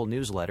Media People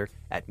newsletter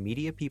at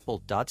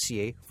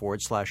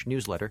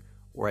mediapeople.ca/newsletter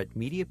or at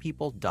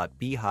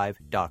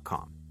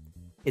mediapeople.beehive.com.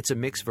 It's a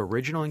mix of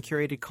original and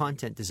curated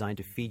content designed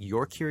to feed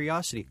your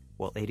curiosity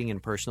while aiding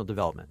in personal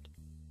development.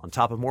 On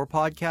top of more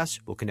podcasts,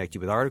 we'll connect you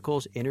with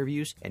articles,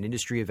 interviews, and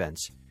industry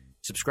events.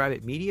 Subscribe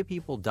at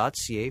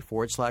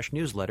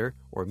mediapeople.ca/newsletter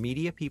or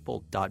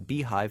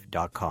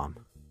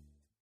mediapeople.beehive.com.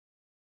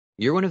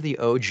 You're one of the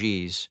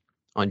OGs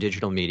on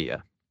digital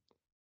media.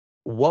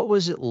 What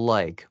was it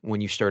like when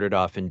you started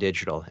off in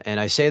digital? And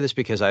I say this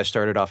because I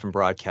started off in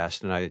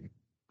broadcast, and I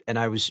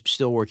was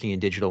still working in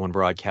digital when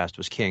broadcast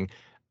was king.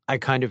 I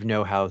kind of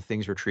know how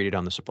things were treated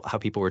how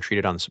people were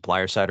treated on the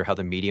supplier side, or how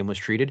the medium was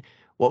treated.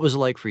 What was it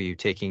like for you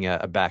taking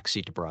a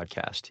backseat to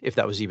broadcast, if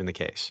that was even the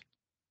case?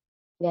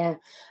 Yeah.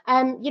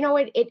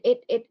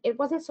 It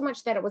wasn't so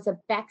much that it was a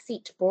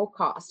backseat to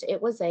broadcast.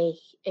 It was a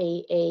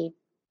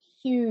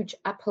huge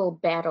uphill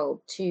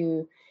battle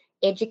to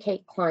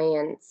educate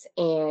clients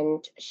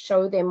and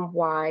show them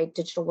why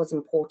digital was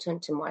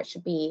important and why it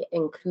should be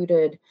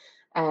included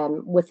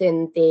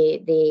within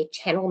their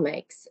channel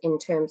mix in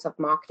terms of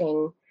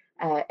marketing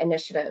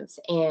initiatives.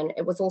 And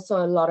it was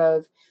also a lot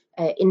of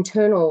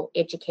internal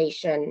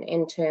education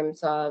in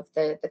terms of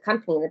the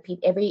company,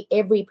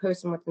 every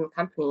person within the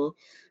company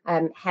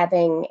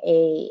having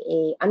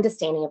a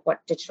understanding of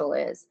what digital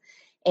is.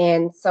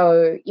 And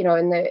so,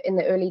 in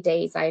the early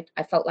days, I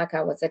felt like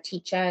I was a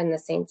teacher in the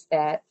sense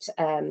that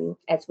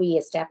as we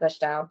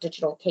established our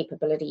digital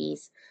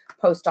capabilities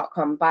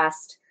post.com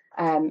bust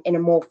in a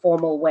more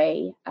formal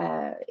way,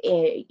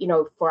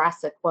 for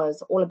us, it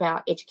was all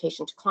about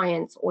education to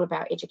clients, all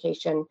about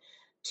education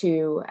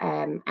to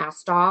our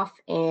staff,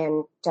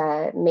 and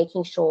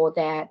making sure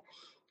that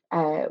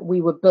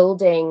we were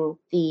building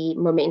the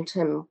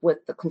momentum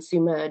with the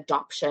consumer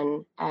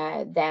adoption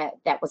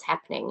that was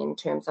happening in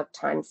terms of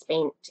time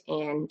spent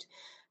and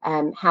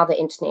how the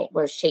internet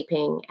was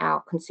shaping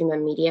our consumer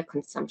media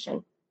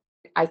consumption.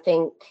 I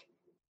think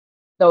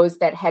those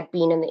that had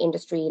been in the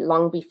industry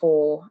long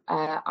before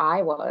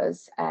I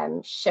was,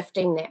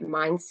 shifting that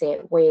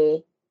mindset where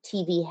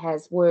TV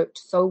has worked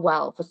so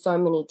well for so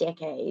many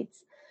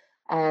decades,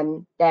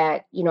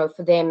 that,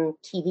 for them,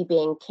 TV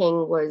being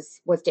king was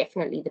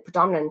definitely the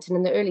predominant. And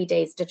in the early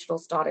days, digital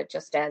started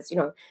just as,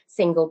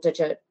 single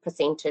digit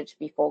percentage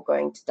before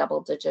going to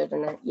double digit.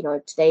 And,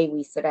 today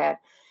we sit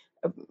at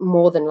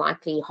more than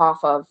likely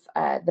half of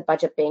the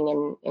budget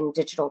being in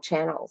digital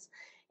channels.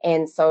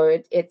 And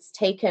so it's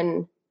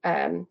taken,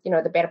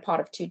 the better part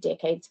of 2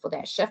 decades for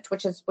that shift,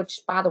 which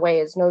by the way,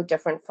 is no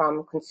different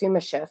from consumer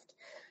shift.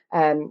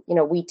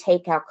 We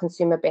take our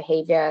consumer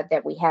behavior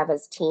that we have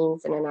as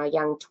teens and in our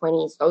young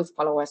 20s, those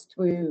follow us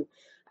through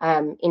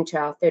into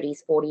our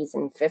 30s, 40s,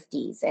 and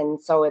 50s.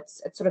 And so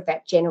it's sort of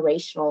that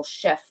generational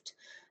shift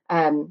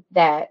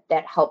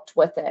that helped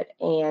with it.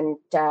 And,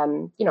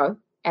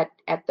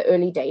 at the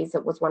early days,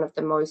 it was one of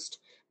the most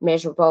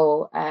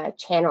measurable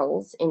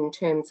channels in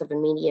terms of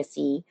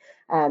immediacy,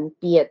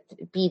 be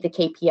the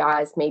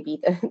KPIs,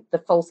 maybe the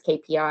false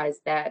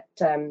KPIs that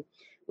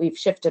we've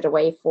shifted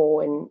away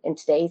for in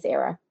today's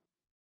era.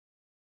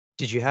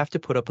 Did you have to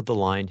put up with the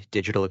line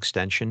digital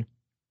extension?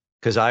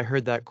 Because I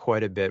heard that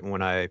quite a bit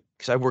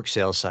because I worked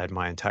sales side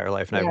my entire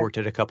life, and I worked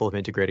at a couple of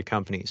integrated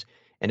companies.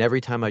 And every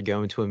time I'd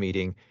go into a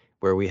meeting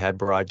where we had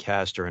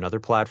broadcast or another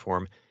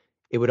platform,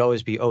 it would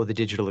always be, the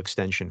digital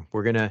extension.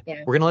 We're gonna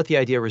let the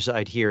idea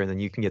reside here, and then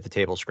you can get the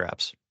table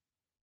scraps.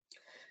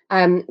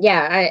 I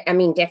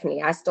mean,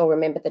 definitely. I still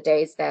remember the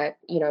days that,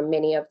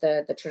 many of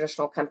the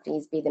traditional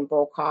companies, be them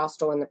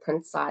broadcast or on the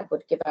print side,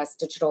 would give us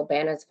digital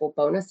banners for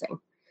bonusing.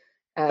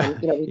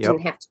 We didn't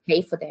have to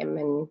pay for them.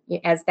 And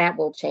as that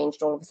world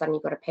changed, all of a sudden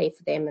you've got to pay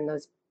for them. And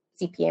those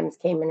CPMs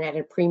came in at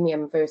a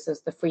premium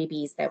versus the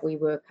freebies that we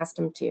were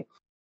accustomed to.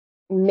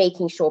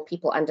 Making sure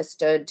people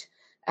understood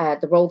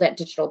the role that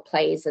digital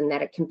plays and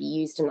that it can be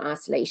used in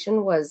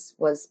isolation was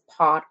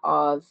part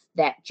of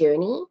that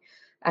journey.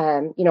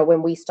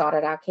 When we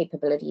started our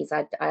capabilities,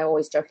 I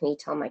always jokingly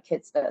tell my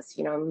kids this,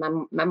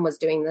 mum was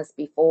doing this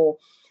before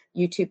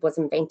YouTube was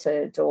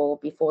invented or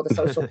before the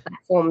social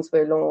platforms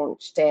were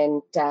launched.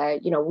 And,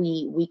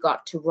 we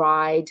got to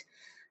ride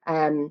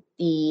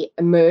the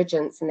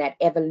emergence and that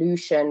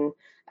evolution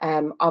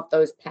of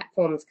those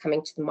platforms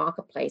coming to the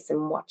marketplace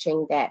and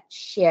watching that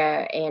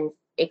sheer and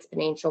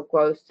exponential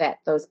growth that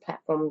those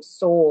platforms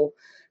saw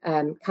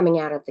coming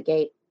out of the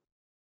gate.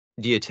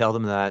 Do you tell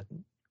them that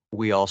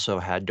we also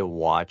had to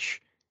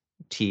watch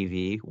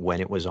TV when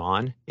it was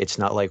on? It's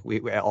not like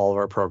all of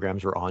our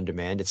programs were on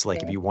demand. It's like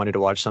if Yeah. you wanted to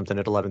watch something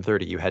at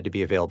 11:30, you had to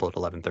be available at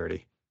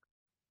 11:30.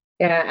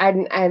 Yeah,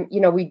 and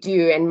we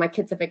do, and my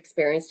kids have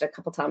experienced it a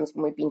couple times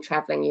when we've been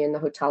traveling. You're in the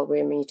hotel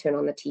room and you turn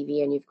on the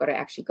TV and you've got to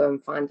actually go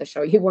and find the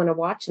show you want to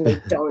watch, and they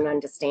don't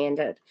understand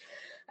it.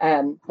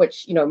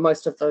 Which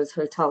most of those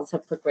hotels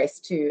have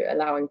progressed to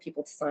allowing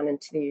people to sign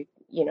into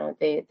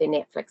their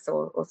Netflix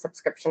or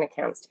subscription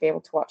accounts to be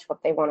able to watch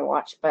what they want to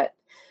watch. But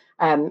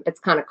it's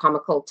kind of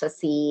comical to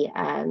see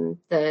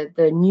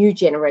the new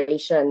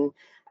generation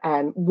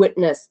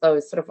witness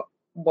those sort of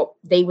what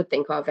they would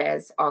think of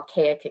as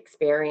archaic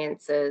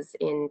experiences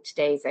in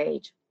today's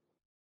age.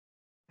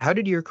 How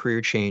did your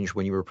career change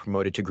when you were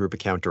promoted to group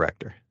account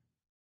director?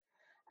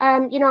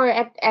 At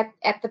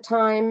the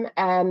time,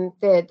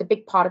 the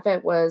big part of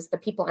it was the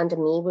people under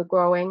me were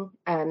growing,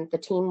 the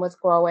team was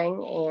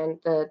growing, and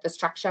the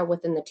structure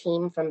within the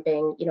team from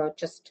being,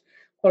 just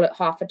call it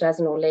half a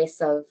dozen or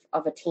less of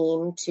a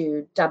team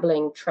to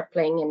doubling,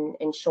 tripling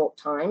in short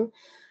time.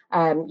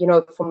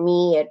 For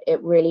me,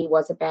 it really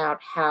was about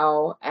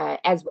how,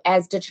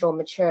 as digital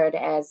matured,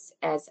 as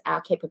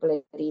our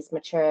capabilities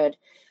matured,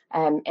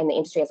 and the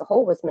industry as a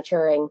whole was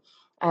maturing,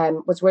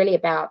 was really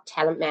about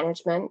talent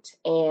management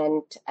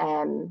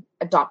and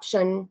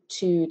adoption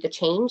to the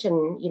change.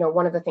 And,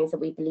 one of the things that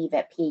we believe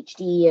at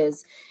PhD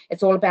is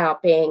it's all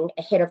about being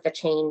ahead of the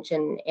change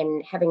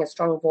and having a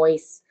strong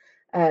voice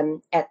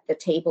at the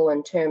table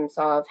in terms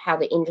of how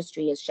the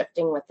industry is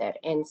shifting with it.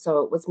 And so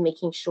it was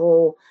making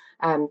sure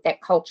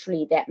that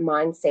culturally that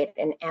mindset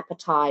and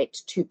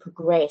appetite to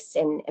progress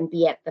and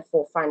be at the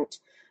forefront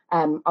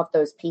of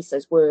those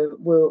pieces were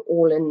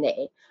all in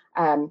there.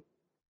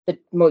 The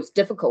most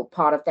difficult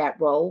part of that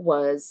role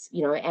was,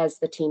 as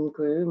the team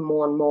grew,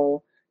 more and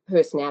more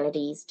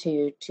personalities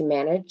to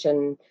manage.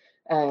 And,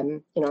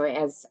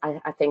 as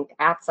I think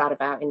outside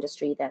of our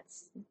industry,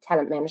 that's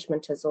talent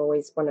management is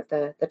always one of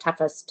the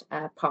toughest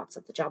parts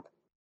of the job.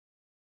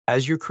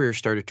 As your career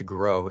started to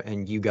grow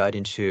and you got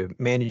into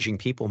managing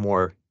people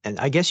more, and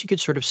I guess you could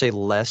sort of say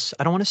less,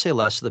 I don't want to say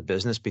less of the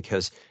business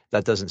because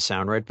that doesn't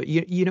sound right, but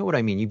you know what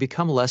I mean? You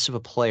become less of a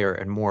player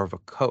and more of a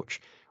coach.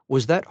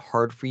 Was that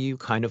hard for you,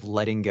 kind of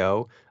letting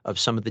go of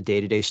some of the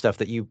day-to-day stuff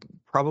that you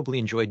probably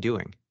enjoyed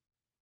doing?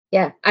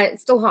 Yeah,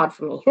 it's still hard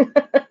for me.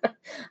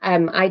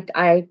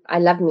 I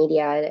love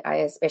media. I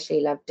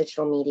especially love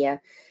digital media,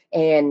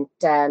 and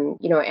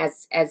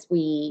as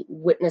we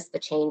witness the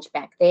change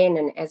back then,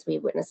 and as we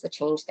witness the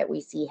change that we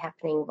see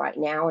happening right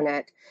now, in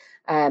it,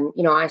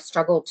 I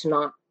struggle to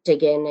not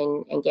dig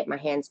in and get my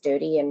hands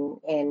dirty,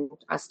 and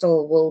I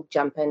still will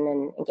jump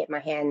in and get my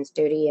hands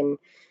dirty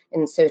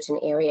in certain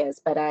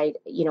areas. But I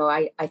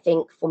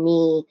think for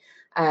me,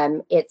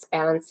 it's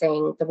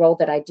balancing the role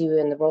that I do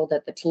and the role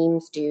that the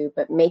teams do,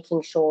 but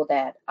making sure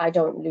that I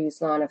don't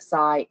lose line of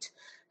sight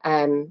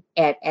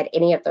at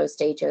any of those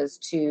stages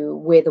to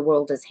where the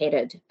world is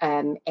headed,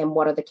 and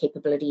what are the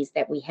capabilities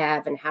that we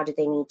have and how do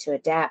they need to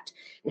adapt,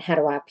 and how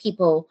do our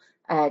people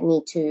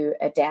need to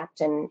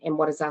adapt, and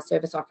what is our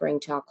service offering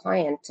to our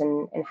client,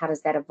 and how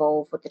does that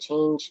evolve with the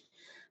change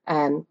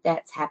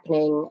that's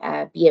happening,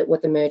 be it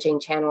with emerging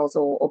channels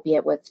or be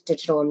it with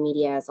digital and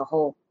media as a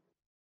whole.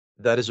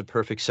 That is a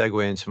perfect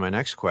segue into my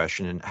next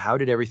question. And how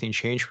did everything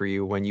change for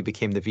you when you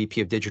became the VP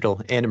of Digital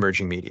and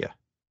Emerging Media?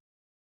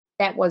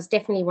 That was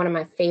definitely one of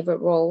my favorite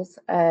roles.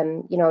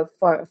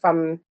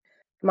 From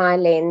my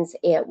lens,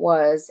 it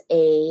was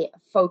a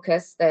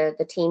focus.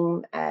 The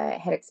team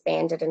had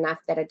expanded enough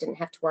that I didn't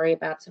have to worry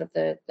about sort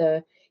of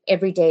the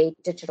everyday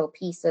digital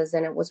pieces,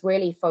 and it was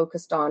really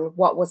focused on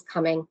what was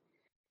coming,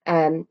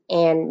 and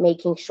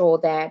making sure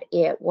that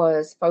it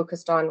was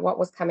focused on what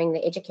was coming,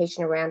 the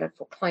education around it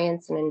for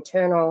clients and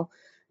internal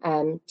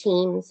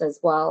teams, as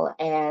well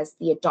as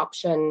the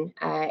adoption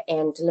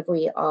and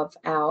delivery of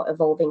our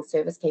evolving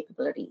service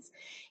capabilities.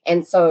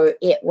 And so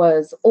it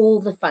was all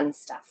the fun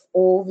stuff,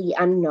 all the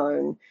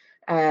unknown,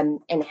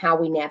 and how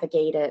we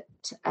navigate it,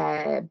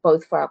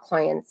 both for our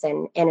clients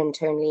and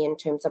internally in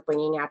terms of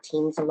bringing our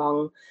teams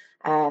along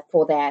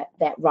for that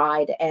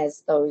ride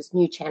as those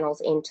new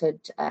channels entered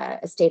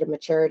a state of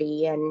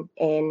maturity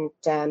and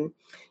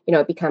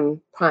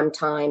become prime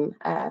time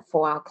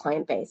for our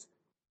client base.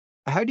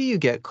 How do you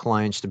get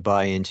clients to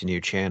buy into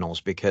new channels?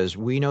 Because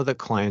we know that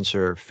clients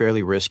are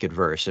fairly risk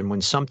adverse. And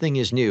when something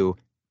is new,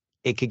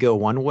 it could go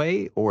one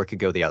way or it could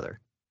go the other.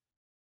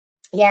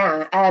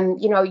 Yeah,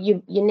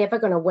 you're never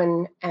going to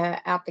win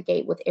out the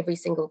gate with every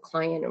single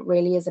client. It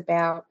really is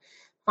about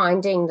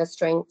finding the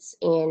strengths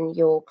in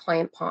your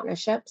client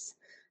partnerships,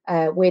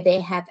 where they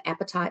have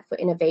appetite for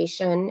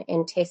innovation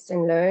and test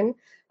and learn.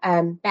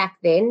 Back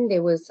then,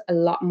 there was a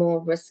lot more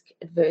risk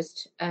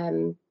adverse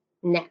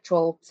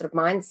natural sort of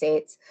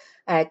mindsets.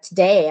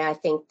 Today, I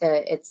think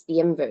that it's the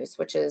inverse,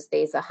 which is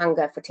there's a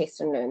hunger for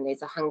test and learn.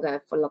 There's a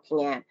hunger for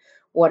looking at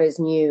what is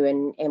new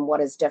and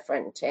what is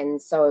different.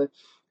 And so,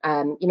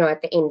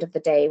 at the end of the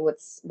day, with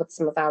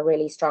some of our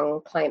really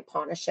strong client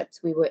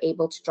partnerships, we were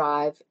able to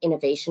drive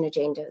innovation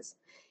agendas.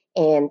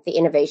 And the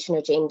innovation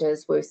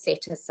agendas were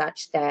set as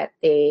such that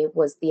there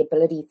was the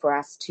ability for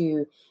us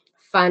to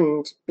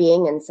fund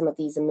being in some of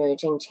these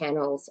emerging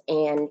channels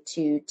and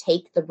to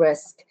take the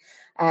risk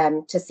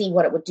to see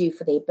what it would do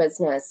for their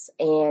business,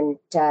 and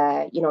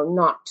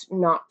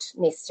not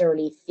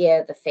necessarily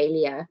fear the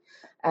failure,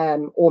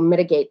 or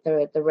mitigate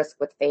the risk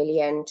with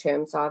failure in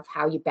terms of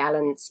how you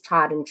balance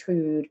tried and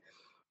true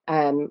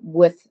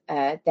with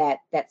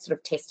that sort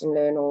of test and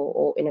learn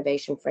or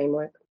innovation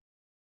framework.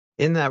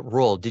 In that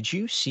role, did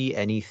you see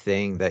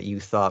anything that you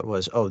thought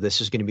was, oh,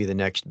 this is going to be the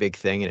next big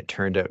thing, and it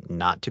turned out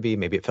not to be?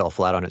 Maybe it fell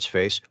flat on its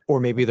face,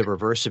 or maybe the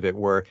reverse of it,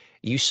 where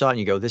you saw it and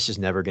you go, this is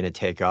never going to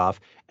take off,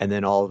 and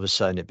then all of a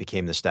sudden it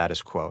became the status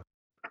quo.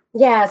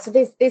 Yeah, so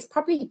there's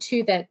probably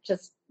two that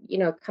just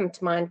come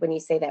to mind when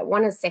you say that.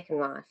 One is Second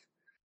Life.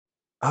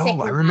 Oh, I Second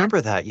Life, remember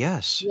that.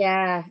 Yes.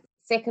 yeah.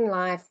 Second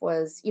Life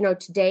was,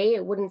 today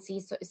it wouldn't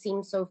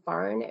seem so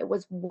foreign. It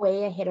was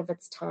way ahead of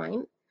its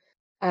time.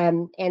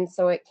 And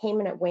so it came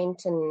and it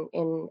went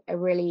in a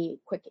really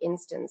quick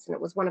instance. And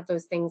it was one of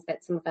those things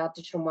that some of our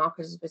digital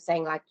marketers were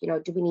saying, like,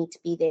 do we need to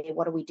be there?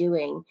 What are we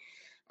doing?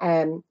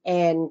 My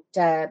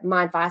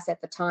advice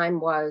at the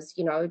time was,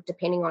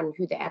 depending on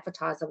who the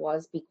advertiser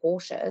was, be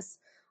cautious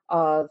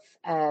of,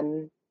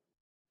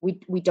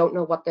 we don't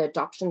know what the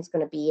adoption is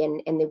going to be.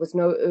 And there was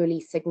no early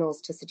signals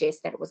to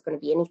suggest that it was going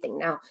to be anything.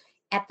 Now,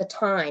 at the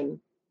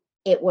time,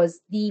 it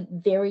was the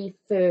very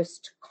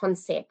first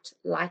concept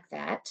like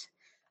that,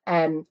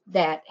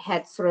 that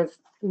had sort of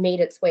made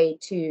its way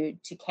to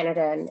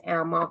Canada and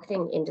our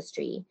marketing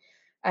industry.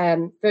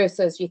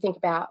 Versus you think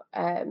about,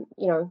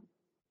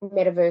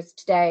 metaverse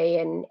today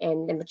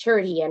and the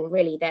maturity, and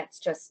really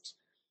that's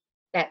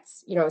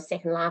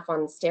Second Life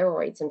on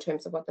steroids in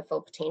terms of what the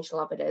full potential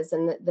of it is,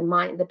 and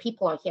the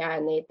people are here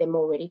and they're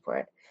more ready for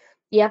it.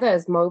 The other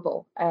is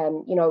mobile.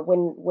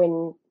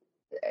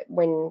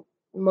 When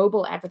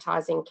mobile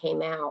advertising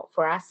came out,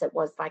 for us it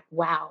was like,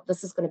 wow,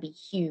 this is going to be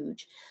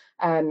huge.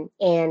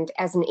 And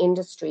as an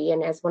industry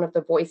and as one of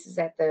the voices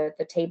at the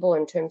table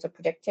in terms of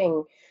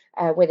predicting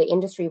where the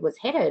industry was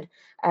headed,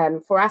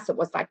 for us it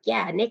was like,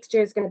 yeah, next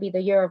year is going to be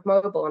the year of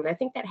mobile. And I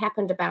think that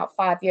happened about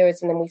 5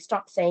 years, and then we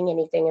stopped saying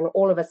anything, and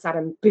all of a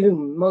sudden,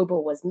 boom,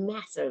 mobile was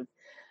massive.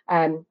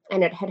 And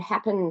it had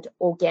happened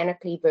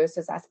organically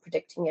versus us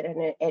predicting it.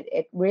 And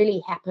it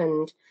really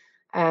happened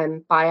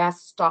by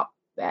us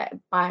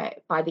by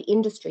the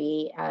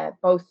industry,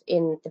 both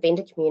in the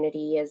vendor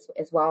community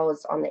as well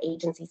as on the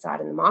agency side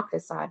and the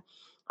marketer side,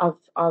 of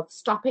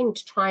stopping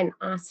to try and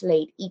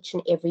isolate each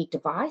and every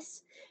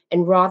device,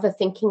 and rather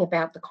thinking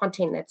about the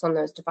content that's on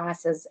those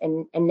devices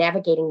and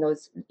navigating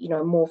those,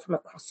 more from a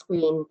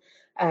cross-screen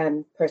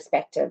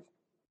perspective.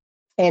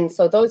 And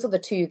so those are the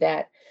two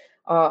that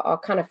are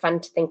kind of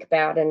fun to think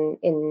about, and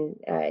in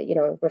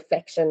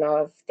reflection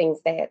of things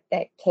that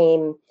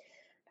came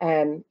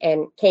and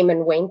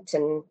went,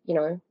 and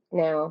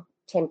now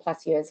 10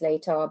 plus years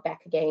later are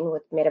back again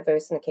with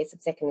metaverse in the case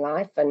of Second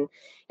Life. And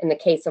in the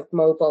case of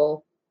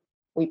mobile,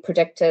 we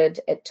predicted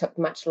it took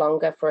much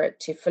longer for it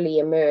to fully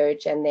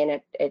emerge, and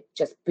then it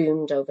just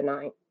boomed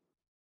overnight.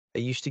 I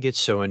used to get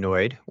so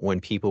annoyed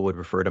when people would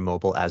refer to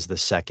mobile as the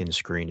second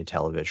screen of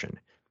television.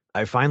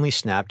 I finally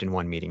snapped in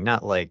one meeting,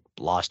 not like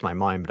lost my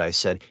mind, but I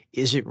said,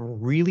 is it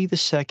really the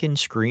second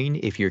screen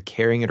if you're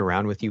carrying it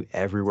around with you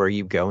everywhere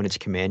you go and it's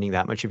commanding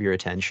that much of your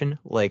attention?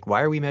 Like,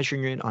 why are we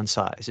measuring it on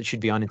size? It should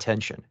be on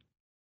intention.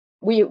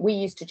 We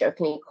used to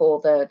jokingly call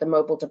the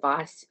mobile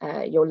device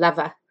your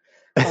lover,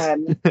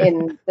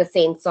 in the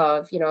sense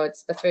of,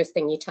 it's the first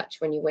thing you touch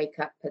when you wake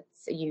up.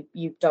 It's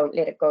you don't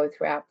let it go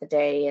throughout the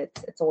day.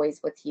 It's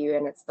always with you,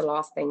 and it's the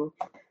last thing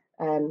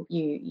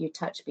you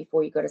touch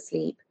before you go to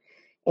sleep.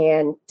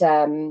 And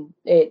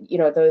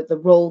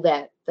the role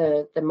that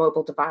the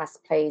mobile device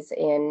plays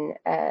in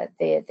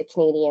the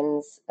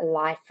Canadians'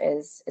 life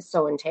is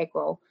so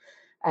integral.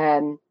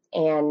 I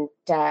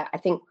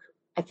think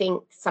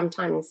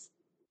sometimes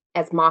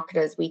as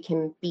marketers, we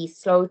can be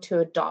slow to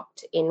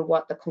adopt in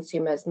what the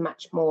consumer is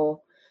much more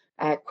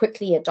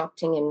quickly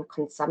adopting in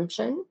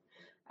consumption.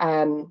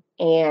 I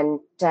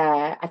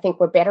think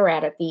we're better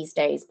at it these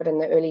days, but in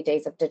the early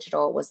days of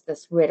digital was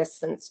this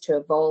reticence to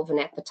evolve. And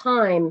at the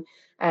time,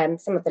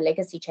 some of the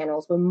legacy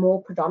channels were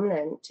more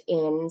predominant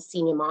in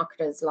senior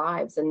marketers'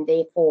 lives, and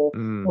therefore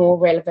more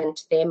relevant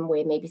to them,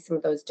 where maybe some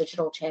of those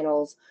digital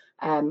channels,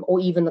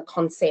 or even the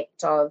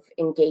concept of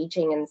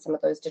engaging in some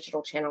of those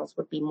digital channels,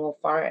 would be more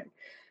foreign.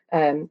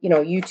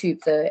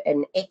 YouTube's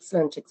an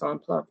excellent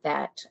example of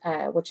that,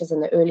 which is in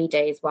the early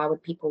days. Why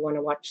would people want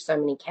to watch so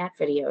many cat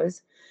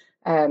videos?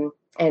 And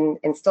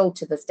still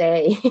to this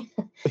day,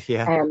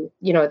 Yeah.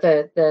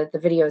 the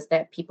videos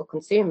that people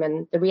consume.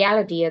 And the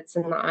reality, it's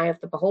in the eye of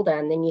the beholder.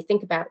 And then you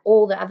think about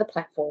all the other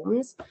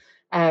platforms,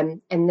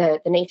 and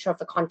the nature of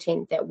the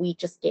content that we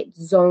just get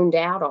zoned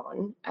out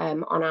on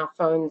our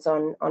phones,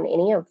 on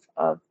any of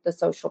the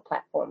social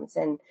platforms.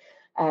 And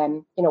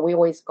we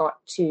always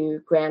got to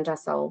ground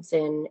ourselves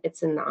in,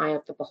 it's in the eye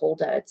of the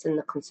beholder, it's in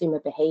the consumer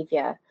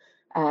behavior,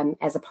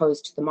 as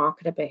opposed to the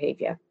marketer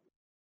behavior.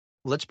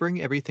 Let's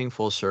bring everything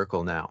full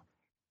circle now.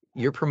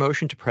 Your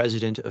promotion to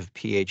president of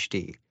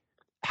PhD.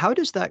 How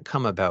does that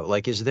come about?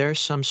 Like, is there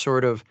some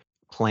sort of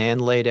plan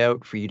laid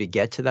out for you to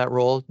get to that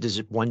role?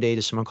 Does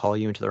someone call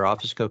you into their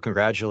office and go,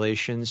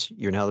 congratulations,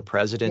 you're now the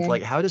president? Yeah.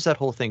 Like, how does that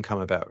whole thing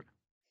come about?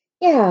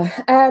 Yeah,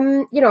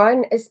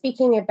 and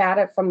speaking about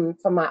it from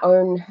my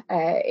own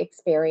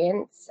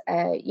experience,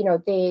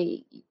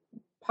 the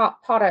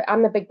part of,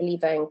 I'm a big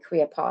believer in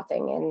career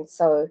pathing, and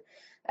so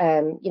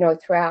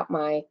throughout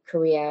my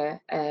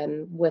career,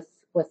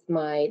 with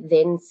my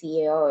then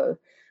CEO,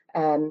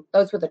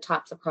 those were the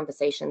types of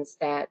conversations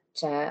that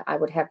I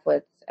would have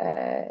with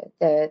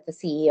the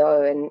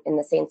CEO, in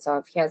the sense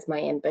of, here's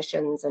my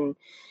ambitions, and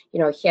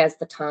here's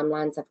the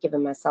timelines I've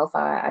given myself.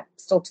 I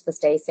still to this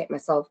day set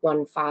myself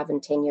 1, 5,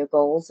 and 10-year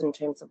goals in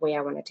terms of where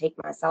I want to take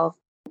myself,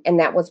 and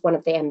that was one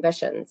of the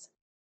ambitions.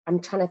 I'm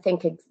trying to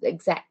think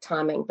exact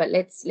timing, but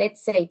let's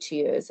say 2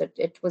 years.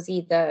 It was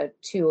either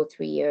 2 or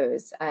 3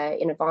 years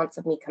in advance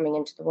of me coming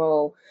into the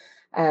role.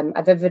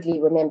 I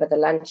vividly remember the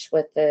lunch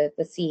with the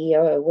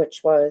CEO,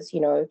 which was,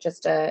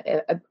 just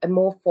a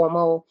more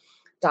formal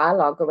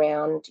dialogue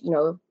around,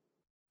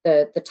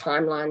 the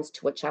timelines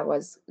to which I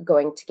was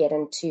going to get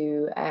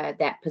into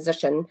that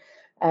position.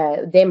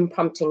 Them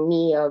prompting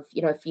me of,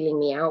 feeling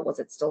me out. Was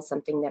it still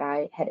something that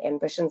I had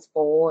ambitions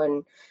for?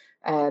 And,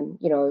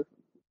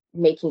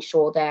 making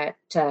sure that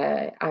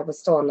I was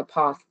still on the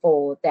path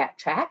for that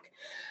track.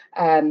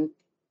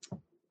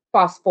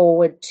 Fast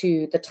forward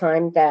to the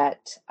time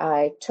that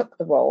I took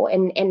the role,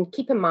 and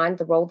keep in mind,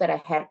 the role that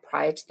I had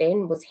prior to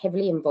then was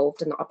heavily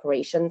involved in the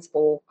operations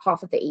for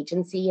half of the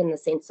agency, in the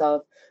sense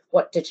of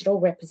what digital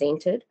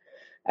represented.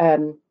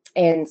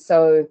 And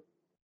so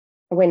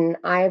when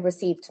I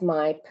received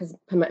my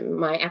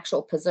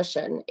actual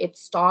position, it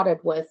started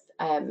with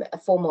a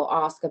formal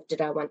ask of,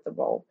 did I want the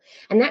role?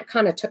 And that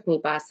kind of took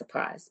me by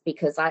surprise,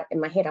 because in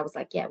my head, I was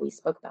like, yeah, we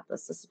spoke about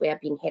this. This is where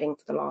I've been heading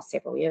for the last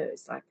several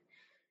years. Like,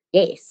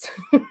 yes.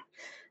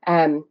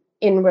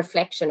 In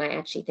reflection, I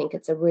actually think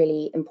it's a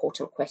really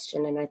important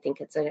question, and I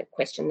think it's a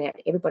question that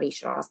everybody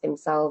should ask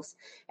themselves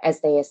as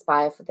they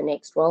aspire for the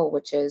next role,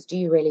 which is, do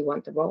you really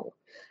want the role?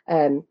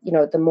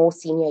 The more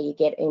senior you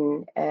get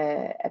in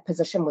a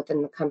position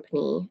within the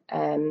company,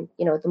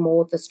 the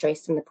more the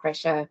stress and the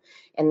pressure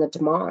and the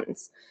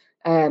demands.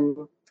 And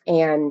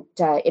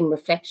in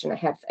reflection, I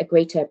have a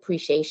greater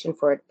appreciation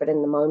for it, but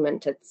in the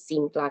moment, it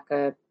seemed like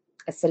a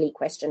silly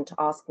question to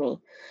ask me.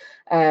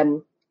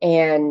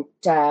 And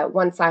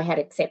once I had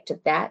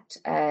accepted that,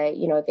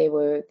 there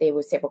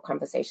were several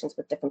conversations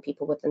with different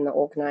people within the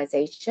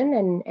organization,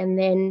 and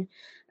then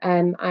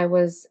I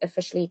was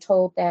officially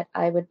told that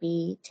I would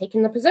be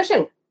taking the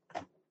position.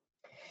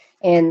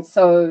 And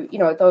so,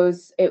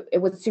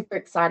 it was super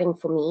exciting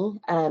for me.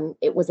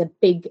 It was a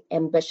big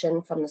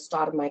ambition from the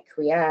start of my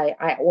career.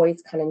 I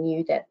always kind of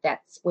knew that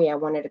that's where I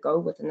wanted to go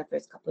within the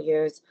first couple of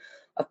years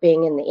of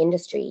being in the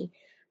industry.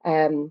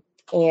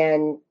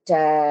 And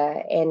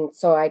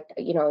so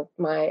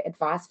my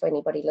advice for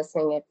anybody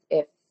listening,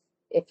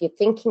 if you're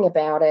thinking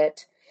about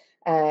it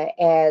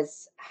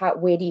as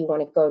where do you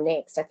want to go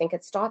next, I think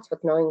it starts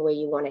with knowing where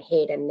you want to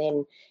head, and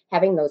then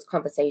having those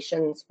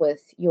conversations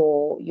with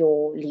your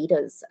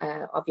leaders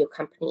of your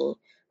company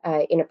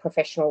in a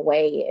professional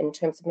way, in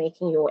terms of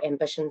making your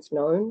ambitions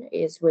known,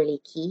 is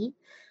really key.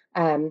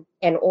 And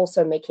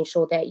also making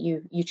sure that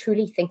you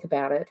truly think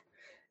about it.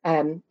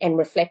 And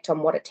reflect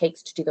on what it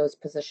takes to do those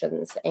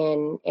positions.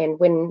 And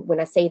when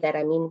I say that,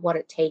 I mean what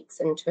it takes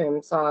in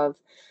terms of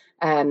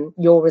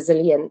your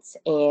resilience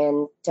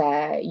and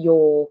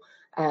your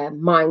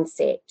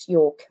mindset,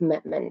 your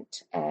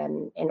commitment,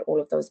 and all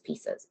of those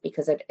pieces.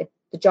 Because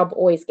the job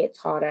always gets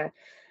harder.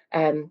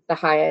 The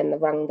higher in the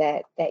rung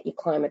that you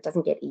climb, it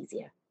doesn't get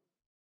easier.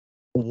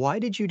 Why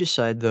did you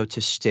decide, though,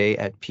 to stay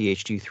at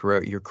PhD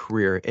throughout your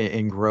career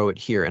and grow it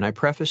here? And I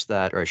prefaced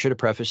that, or I should have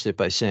prefaced it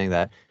by saying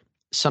that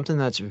something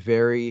that's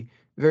very,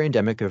 very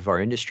endemic of our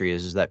industry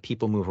is that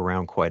people move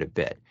around quite a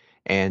bit.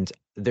 And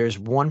there's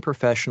one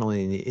professional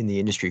in the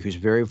industry who's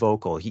very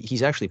vocal.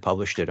 He's actually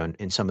published it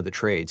in some of the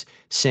trades,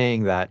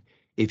 saying that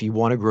if you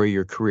want to grow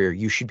your career,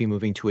 you should be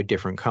moving to a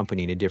different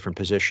company in a different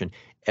position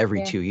every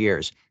Yeah. 2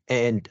 years.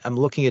 And I'm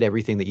looking at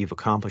everything that you've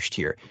accomplished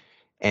here.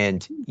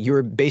 And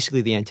you're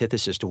basically the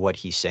antithesis to what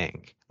he's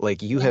saying.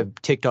 Like, you Yeah. have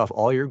ticked off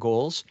all your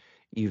goals,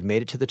 you've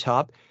made it to the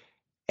top,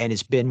 and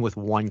it's been with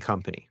one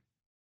company.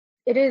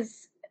 It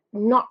is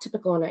not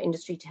typical in our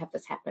industry to have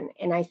this happen.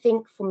 And I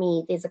think for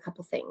me, there's a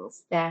couple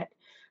things that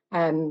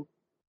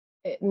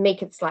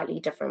make it slightly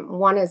different.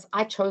 One is,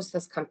 I chose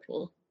this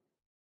company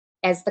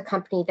as the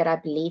company that I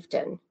believed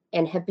in,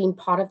 and have been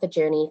part of the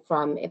journey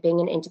from it being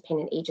an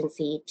independent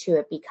agency to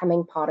it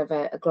becoming part of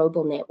a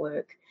global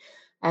network,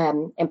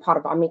 and part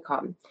of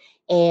Omnicom.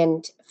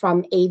 And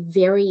from a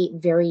very,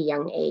 very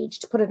young age,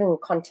 to put it in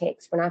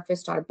context, when I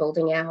first started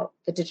building out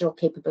the digital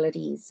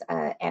capabilities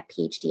at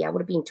PhD, I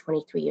would have been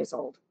 23 years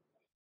old.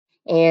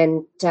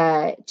 And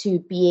to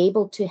be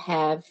able to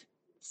have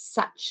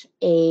such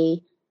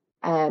a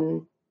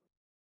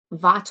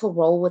vital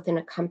role within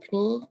a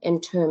company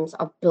in terms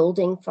of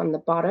building from the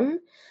bottom,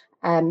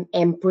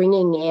 and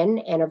bringing in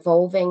and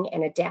evolving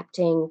and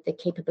adapting the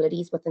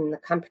capabilities within the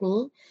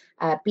company,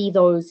 be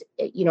those,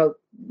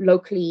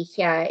 locally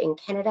here in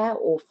Canada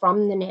or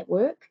from the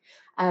network.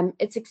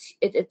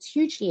 It's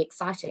hugely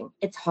exciting.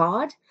 It's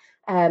hard,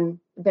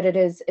 but it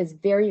is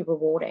very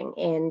rewarding.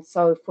 And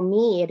so for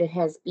me, it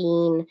has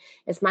been,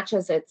 as much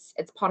as it's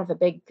part of a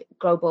big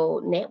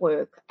global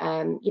network,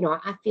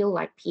 I feel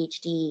like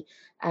PhD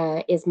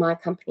is my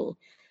company.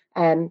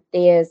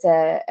 There's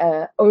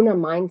a owner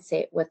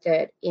mindset with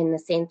it, in the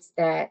sense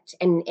that,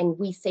 and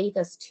we say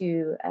this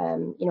to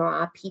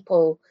our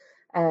people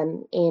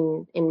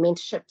in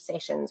mentorship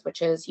sessions,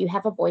 which is, you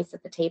have a voice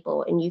at the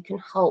table and you can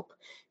help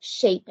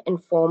shape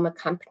and form a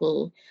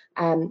company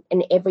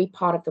in every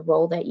part of the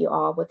role that you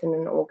are within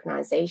an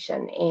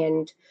organization.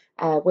 And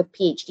with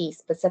PhD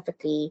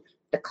specifically,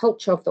 the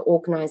culture of the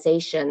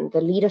organization,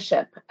 the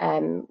leadership,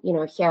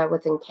 here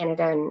within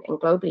Canada and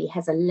globally,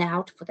 has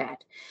allowed for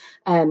that.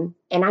 And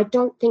I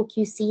don't think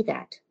you see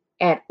that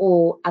at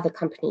all other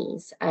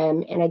companies.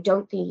 And I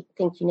don't think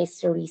you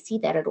necessarily see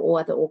that at all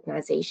other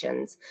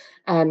organizations,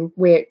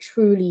 where it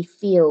truly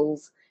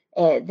feels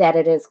that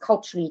it is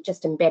culturally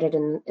just embedded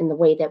in the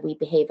way that we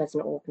behave as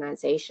an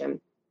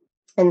organization.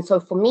 And so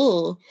for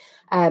me,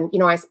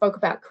 I spoke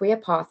about career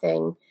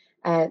pathing.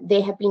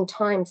 There have been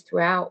times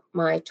throughout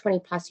my 20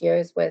 plus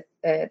years with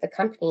the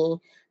company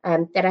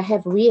that I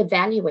have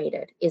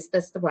reevaluated. Is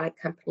this the right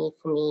company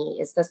for me?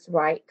 Is this the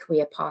right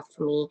career path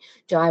for me?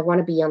 Do I want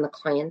to be on the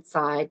client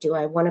side? Do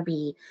I want to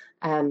be,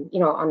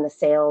 on the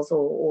sales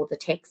or the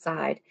tech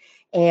side?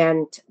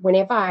 And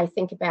whenever I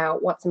think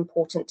about what's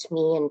important to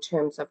me in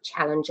terms of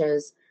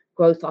challenges,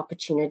 growth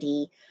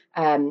opportunity,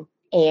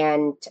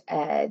 and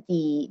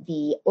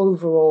the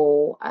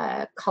overall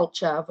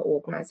culture of an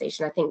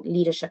organization. I think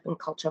leadership and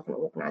culture of an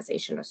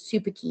organization are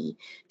super key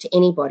to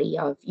anybody.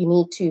 You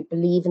need to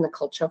believe in the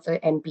culture of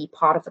it and be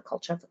part of the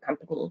culture of the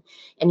company,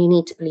 and you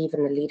need to believe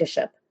in the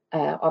leadership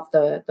of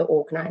the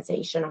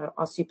organization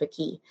are super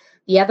key.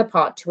 The other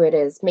part to it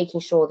is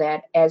making sure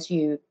that as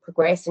you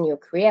progress in your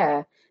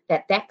career,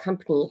 that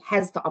company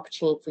has the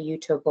opportunity for you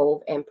to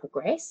evolve and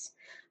progress,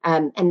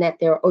 and that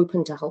they're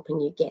open to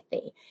helping you get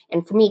there.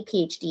 And for me,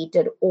 PhD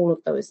did all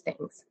of those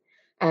things.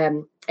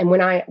 And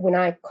when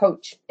I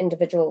coach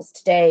individuals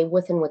today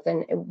within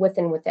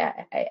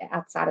that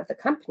outside of the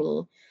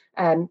company,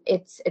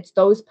 it's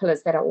those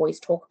pillars that I always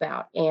talk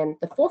about. And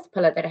the fourth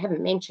pillar that I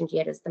haven't mentioned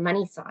yet is the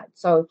money side.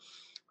 So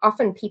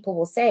often people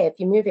will say, if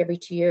you move every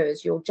 2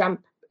 years, you'll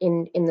jump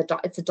in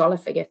it's a dollar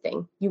figure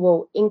thing. You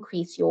will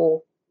increase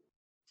your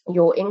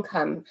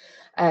income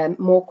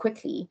more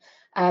quickly.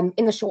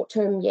 In the short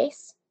term,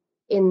 yes.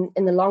 In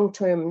the long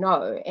term,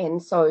 no.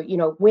 And so,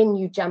 when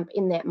you jump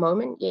in that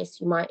moment,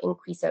 yes, you might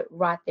increase it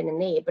right then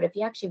and there. But if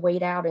you actually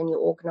wait out in your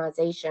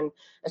organization,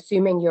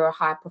 assuming you're a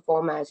high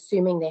performer,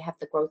 assuming they have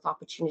the growth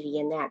opportunity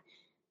in that,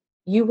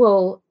 you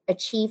will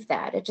achieve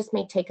that. It just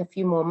may take a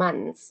few more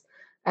months.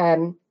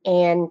 And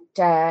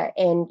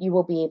you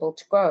will be able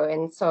to grow.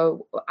 And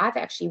so I've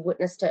actually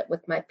witnessed it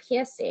with my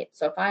peer set.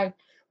 So if I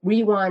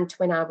rewind to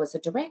when I was a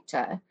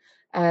director,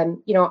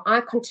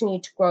 I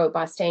continued to grow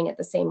by staying at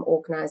the same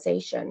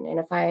organization. And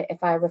if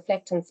I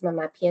reflect on some of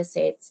my peer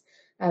sets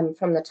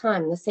from the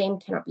time, the same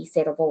cannot be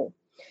said of all.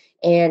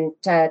 And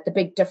the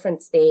big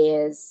difference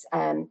there is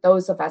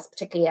those of us,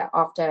 particularly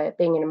after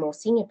being in a more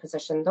senior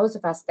position, those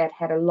of us that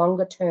had a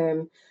longer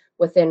term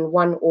within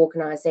one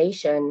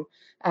organization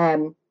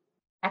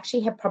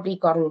actually have probably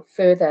gotten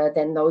further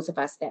than those of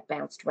us that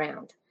bounced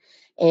around.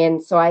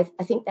 And so I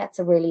think that's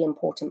a really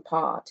important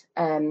part.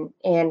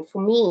 And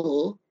for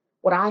me,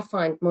 what I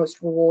find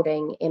most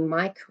rewarding in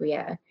my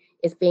career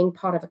is being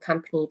part of a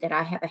company that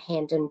I have a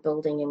hand in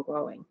building and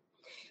growing.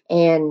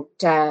 And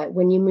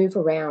when you move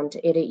around,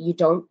 you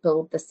don't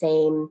build the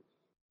same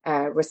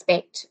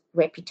respect,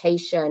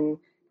 reputation,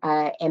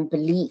 and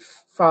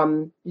belief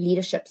from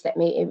leadership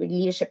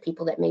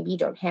people that maybe you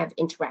don't have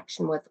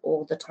interaction with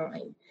all the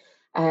time.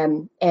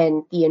 And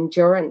the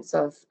endurance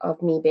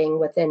of me being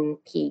within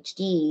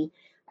PhD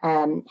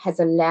has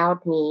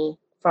allowed me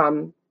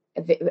from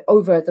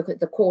over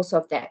the course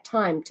of that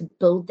time to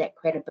build that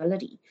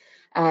credibility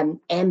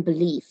and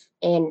belief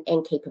and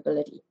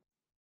capability.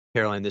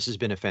 Caroline, this has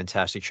been a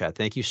fantastic chat.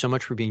 Thank you so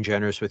much for being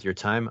generous with your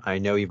time. I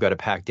know you've got a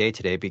packed day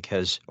today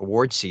because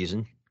award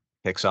season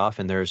kicks off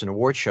and there's an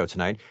award show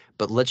tonight,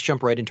 but let's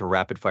jump right into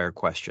rapid fire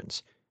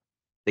questions.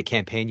 The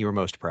campaign you were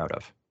most proud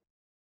of?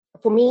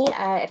 For me,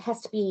 it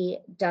has to be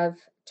Dove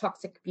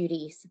Toxic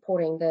Beauty,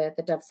 supporting the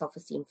Dove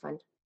Self-Esteem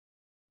Fund.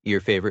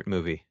 Your favorite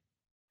movie?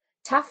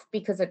 Tough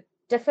because it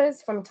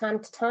differs from time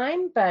to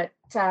time, but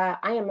I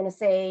am going to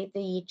say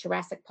the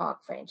Jurassic Park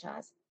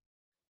franchise.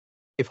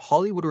 If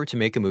Hollywood were to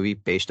make a movie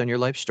based on your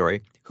life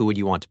story, who would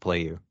you want to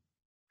play you?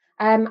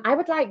 I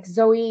would like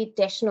Zoe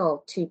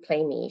Deschanel to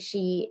play me.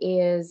 She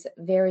is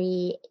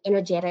very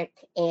energetic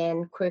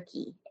and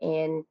quirky,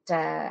 and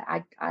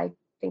I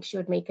think she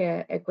would make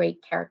a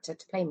great character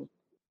to play me.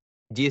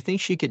 Do you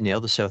think she could nail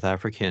the South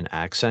African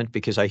accent?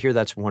 Because I hear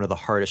that's one of the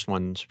hardest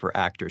ones for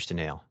actors to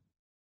nail.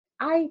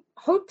 I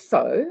hope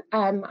so.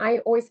 I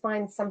always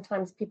find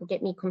sometimes people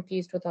get me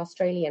confused with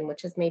Australian,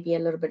 which is maybe a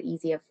little bit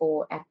easier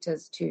for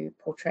actors to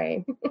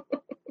portray.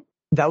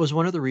 That was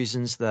one of the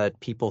reasons that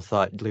people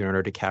thought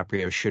Leonardo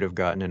DiCaprio should have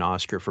gotten an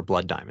Oscar for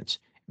Blood Diamonds,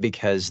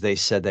 because they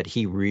said that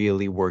he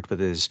really worked with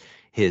his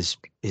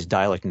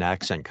dialect and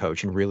accent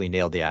coach and really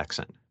nailed the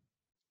accent.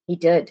 He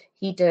did.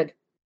 He did.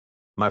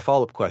 My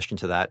follow-up question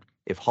to that,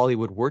 if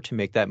Hollywood were to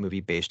make that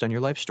movie based on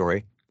your life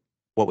story,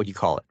 what would you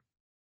call it?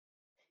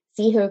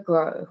 See Her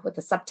Grow, with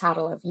the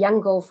subtitle of Young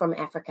Girl from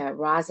Africa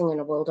Rising in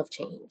a World of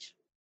Change.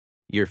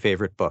 Your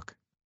favorite book?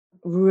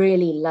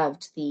 Really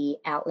loved The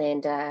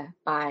Outlander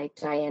by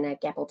Diana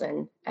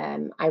Gabaldon.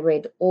 I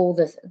read all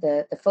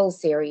the full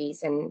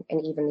series and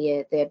even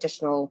the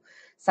additional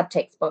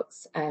subtext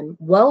books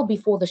well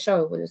before the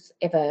show was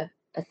ever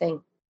a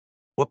thing.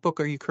 What book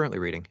are you currently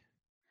reading?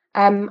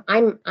 I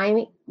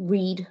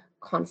read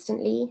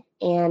constantly,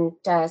 and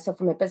so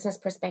from a business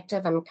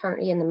perspective, I'm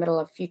currently in the middle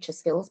of Future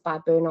Skills by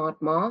Bernard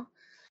Marr.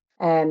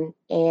 And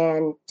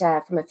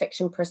from a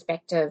fiction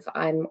perspective,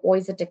 I'm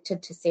always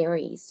addicted to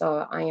series.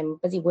 So I am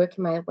busy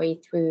working my way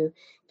through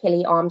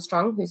Kelly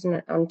Armstrong, who's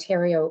an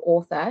Ontario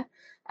author,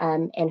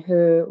 and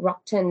her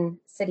Rockton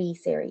City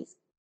series.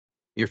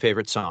 Your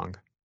favorite song?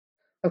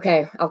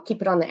 Okay, I'll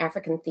keep it on the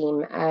African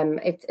theme.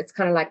 It's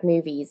kind of like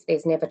movies.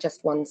 There's never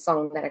just one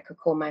song that I could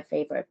call my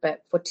favorite.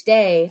 But for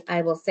today,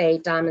 I will say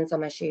Diamonds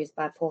on My Shoes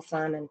by Paul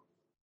Simon.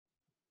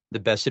 The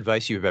best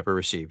advice you've ever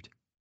received?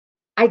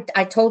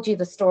 I told you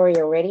the story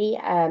already.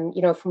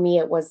 For me,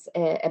 it was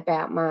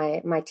about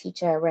my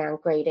teacher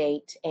around grade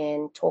 8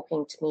 and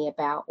talking to me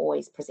about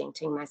always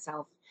presenting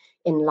myself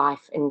in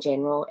life in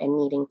general and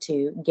needing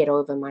to get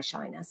over my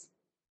shyness.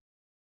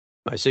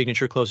 My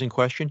signature closing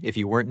question, if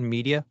you weren't in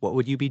media, what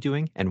would you be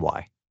doing and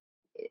why?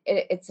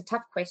 It's a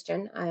tough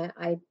question.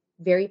 I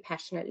very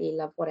passionately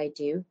love what I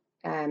do.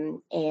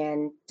 And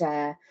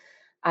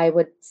I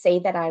would say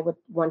that I would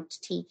want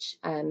to teach.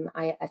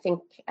 I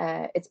think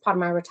it's part of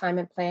my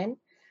retirement plan.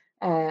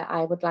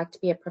 I would like to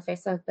be a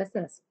professor of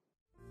business.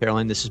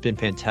 Caroline, this has been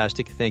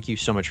fantastic. Thank you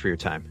so much for your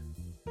time.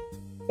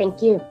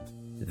 Thank you.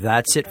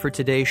 That's it for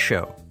today's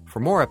show. For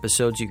more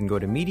episodes, you can go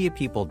to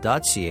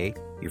mediapeople.ca,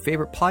 your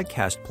favorite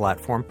podcast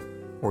platform,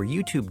 or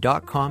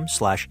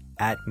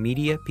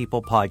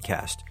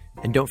youtube.com/@mediapeoplepodcast.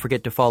 And don't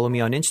forget to follow me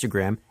on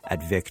Instagram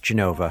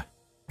 @VicGenova.